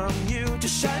comes from you to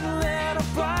shine a little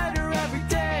brighter every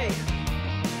day.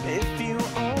 If you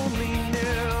only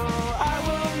knew, I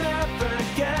will never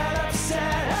get upset,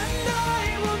 and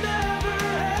I will never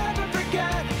ever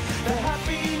forget the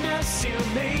happiness you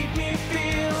made me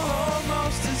feel,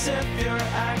 almost as if you're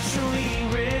actually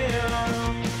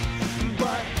real.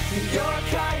 But your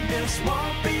kindness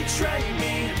won't betray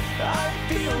me. I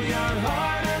feel your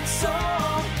heart and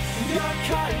soul. Your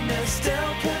kindness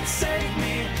still can save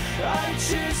me. I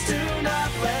choose to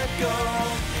not let go.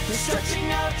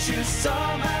 Stretching out, you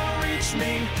somehow reach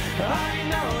me. I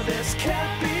know this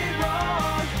can't be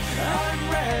wrong.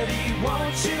 I'm ready,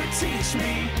 won't you teach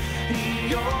me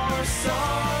your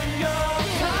song of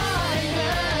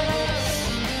kindness?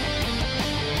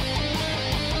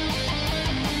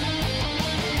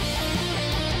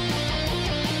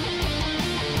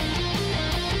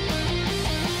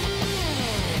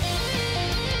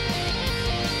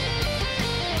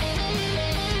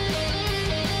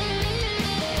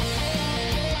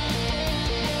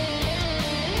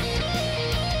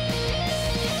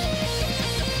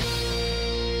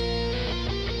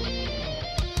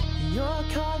 Your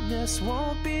kindness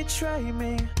won't betray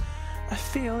me. I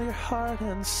feel your heart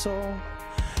and soul.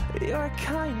 Your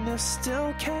kindness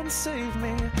still can save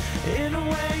me in a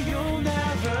way you'll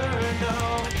never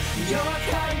know. Your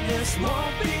kindness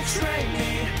won't betray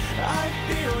me. I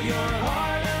feel your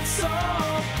heart and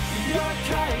soul. Your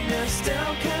kindness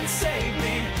still can save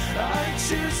me. I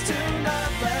choose to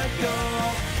not let go.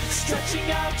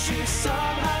 Stretching out, you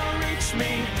somehow reach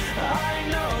me. I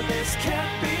know this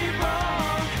can't be wrong.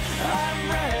 I'm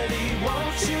ready,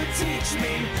 won't you teach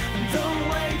me the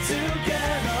way to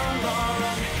get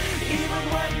along? Even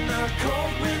when the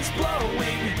cold wind's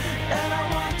blowing and I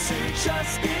want to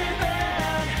just give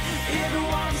in, it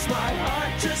warms my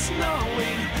heart just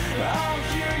knowing I'll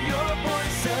hear your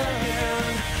voice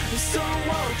again. So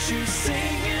won't you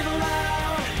sing it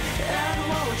loud, and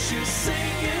won't you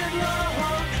sing it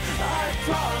long? I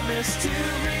promise to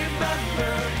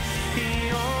remember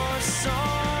your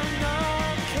song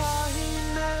of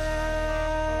kindness.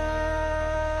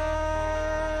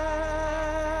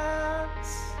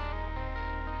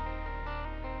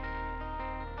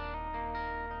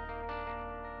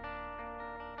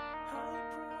 I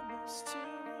promise to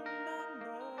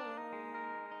remember.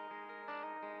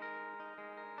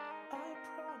 I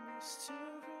promise to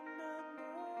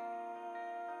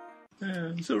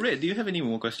remember. So, Red, do you have any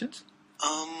more questions?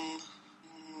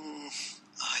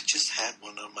 I just had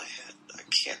one on my head. I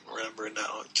can't remember now.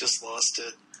 I just lost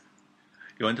it.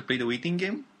 You want to play the waiting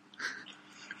game?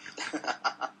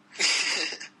 I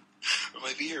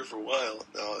might be here for a while.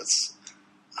 No, it's...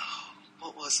 Oh,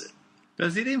 what was it?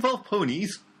 Does it involve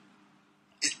ponies?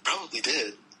 It probably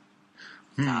did.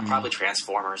 Probably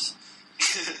Transformers.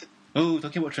 Oh,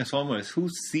 talking about Transformers.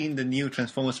 Who's seen the new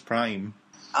Transformers Prime?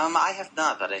 I have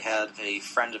not, but I have a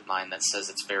friend of mine that says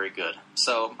it's very good.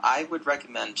 So I would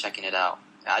recommend checking it out.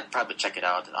 I'd probably check it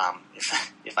out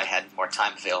if I had more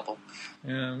time available.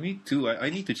 Yeah, me too. I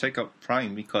need to check out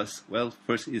Prime because, well,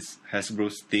 first it's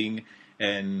Hasbro's thing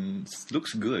and it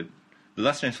looks good. The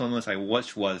last Transformers I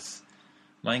watched was,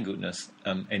 my goodness,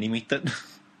 animated.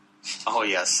 Oh,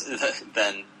 yes.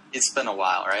 Then it's been a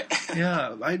while, right?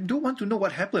 Yeah, I do want to know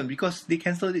what happened because they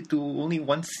cancelled it to only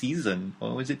one season.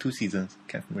 Or was it 2 seasons?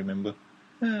 Can't remember.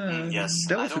 Yes,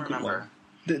 that was I don't a good remember.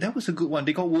 one. That was a good one.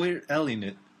 They got Weird Al in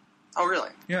it. Oh, really?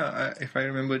 Yeah, if I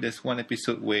remember, there's one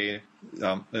episode where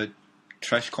a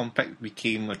trash compact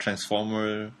became a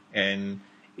transformer and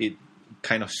it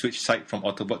kind of switched side from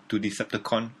Autobot to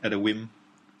Decepticon at a whim.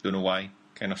 Don't know why.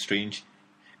 Kind of strange.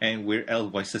 And Weird Al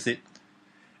voices it.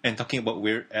 And talking about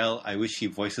Weird Al, I wish he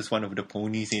voices one of the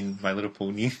ponies in My Little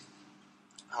Pony.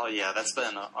 Oh, yeah, that's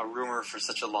been a rumor for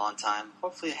such a long time.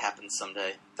 Hopefully it happens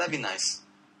someday. That'd be nice.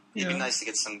 It'd be nice to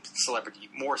get some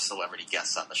more celebrity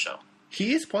guests on the show.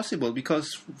 He is possible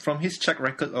because from his track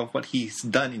record of what he's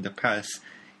done in the past,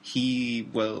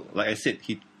 like I said,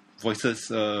 he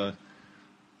voices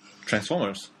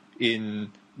Transformers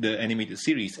in the animated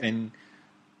series. And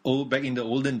back in the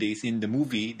olden days, in the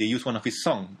movie, they used one of his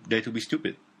songs, Dare to Be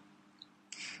Stupid.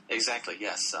 Exactly,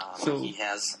 yes. So- He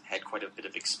has had quite a bit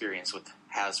of experience with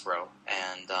Hasbro,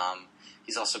 and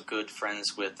he's also good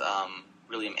friends with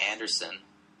William Anderson,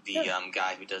 the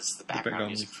guy who does the background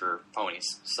music for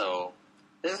ponies. So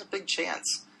there's a big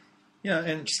chance. Yeah,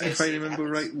 and Just gotta if I see if it remember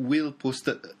happens. right, Will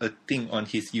posted a thing on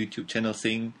his YouTube channel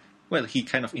saying, well, he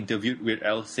kind of interviewed Weird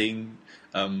Al saying,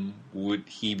 would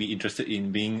he be interested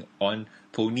in being on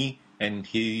Pony? And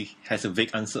he has a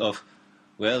vague answer of,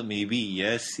 well, maybe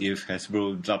yes, if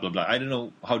Hasbro, blah, blah, blah. I don't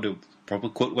know how the proper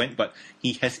quote went, but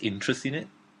he has interest in it.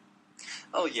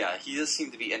 Oh yeah, he does seem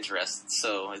to be interested.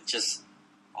 So it just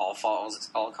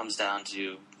all comes down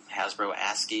to Hasbro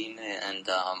asking, and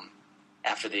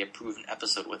after they approve an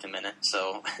episode with him in it.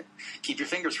 So keep your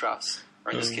fingers crossed,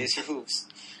 or in this case, your hooves.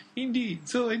 Indeed.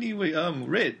 So anyway,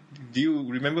 Red, do you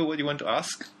remember what you want to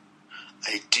ask?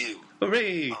 I do.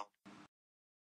 Hooray!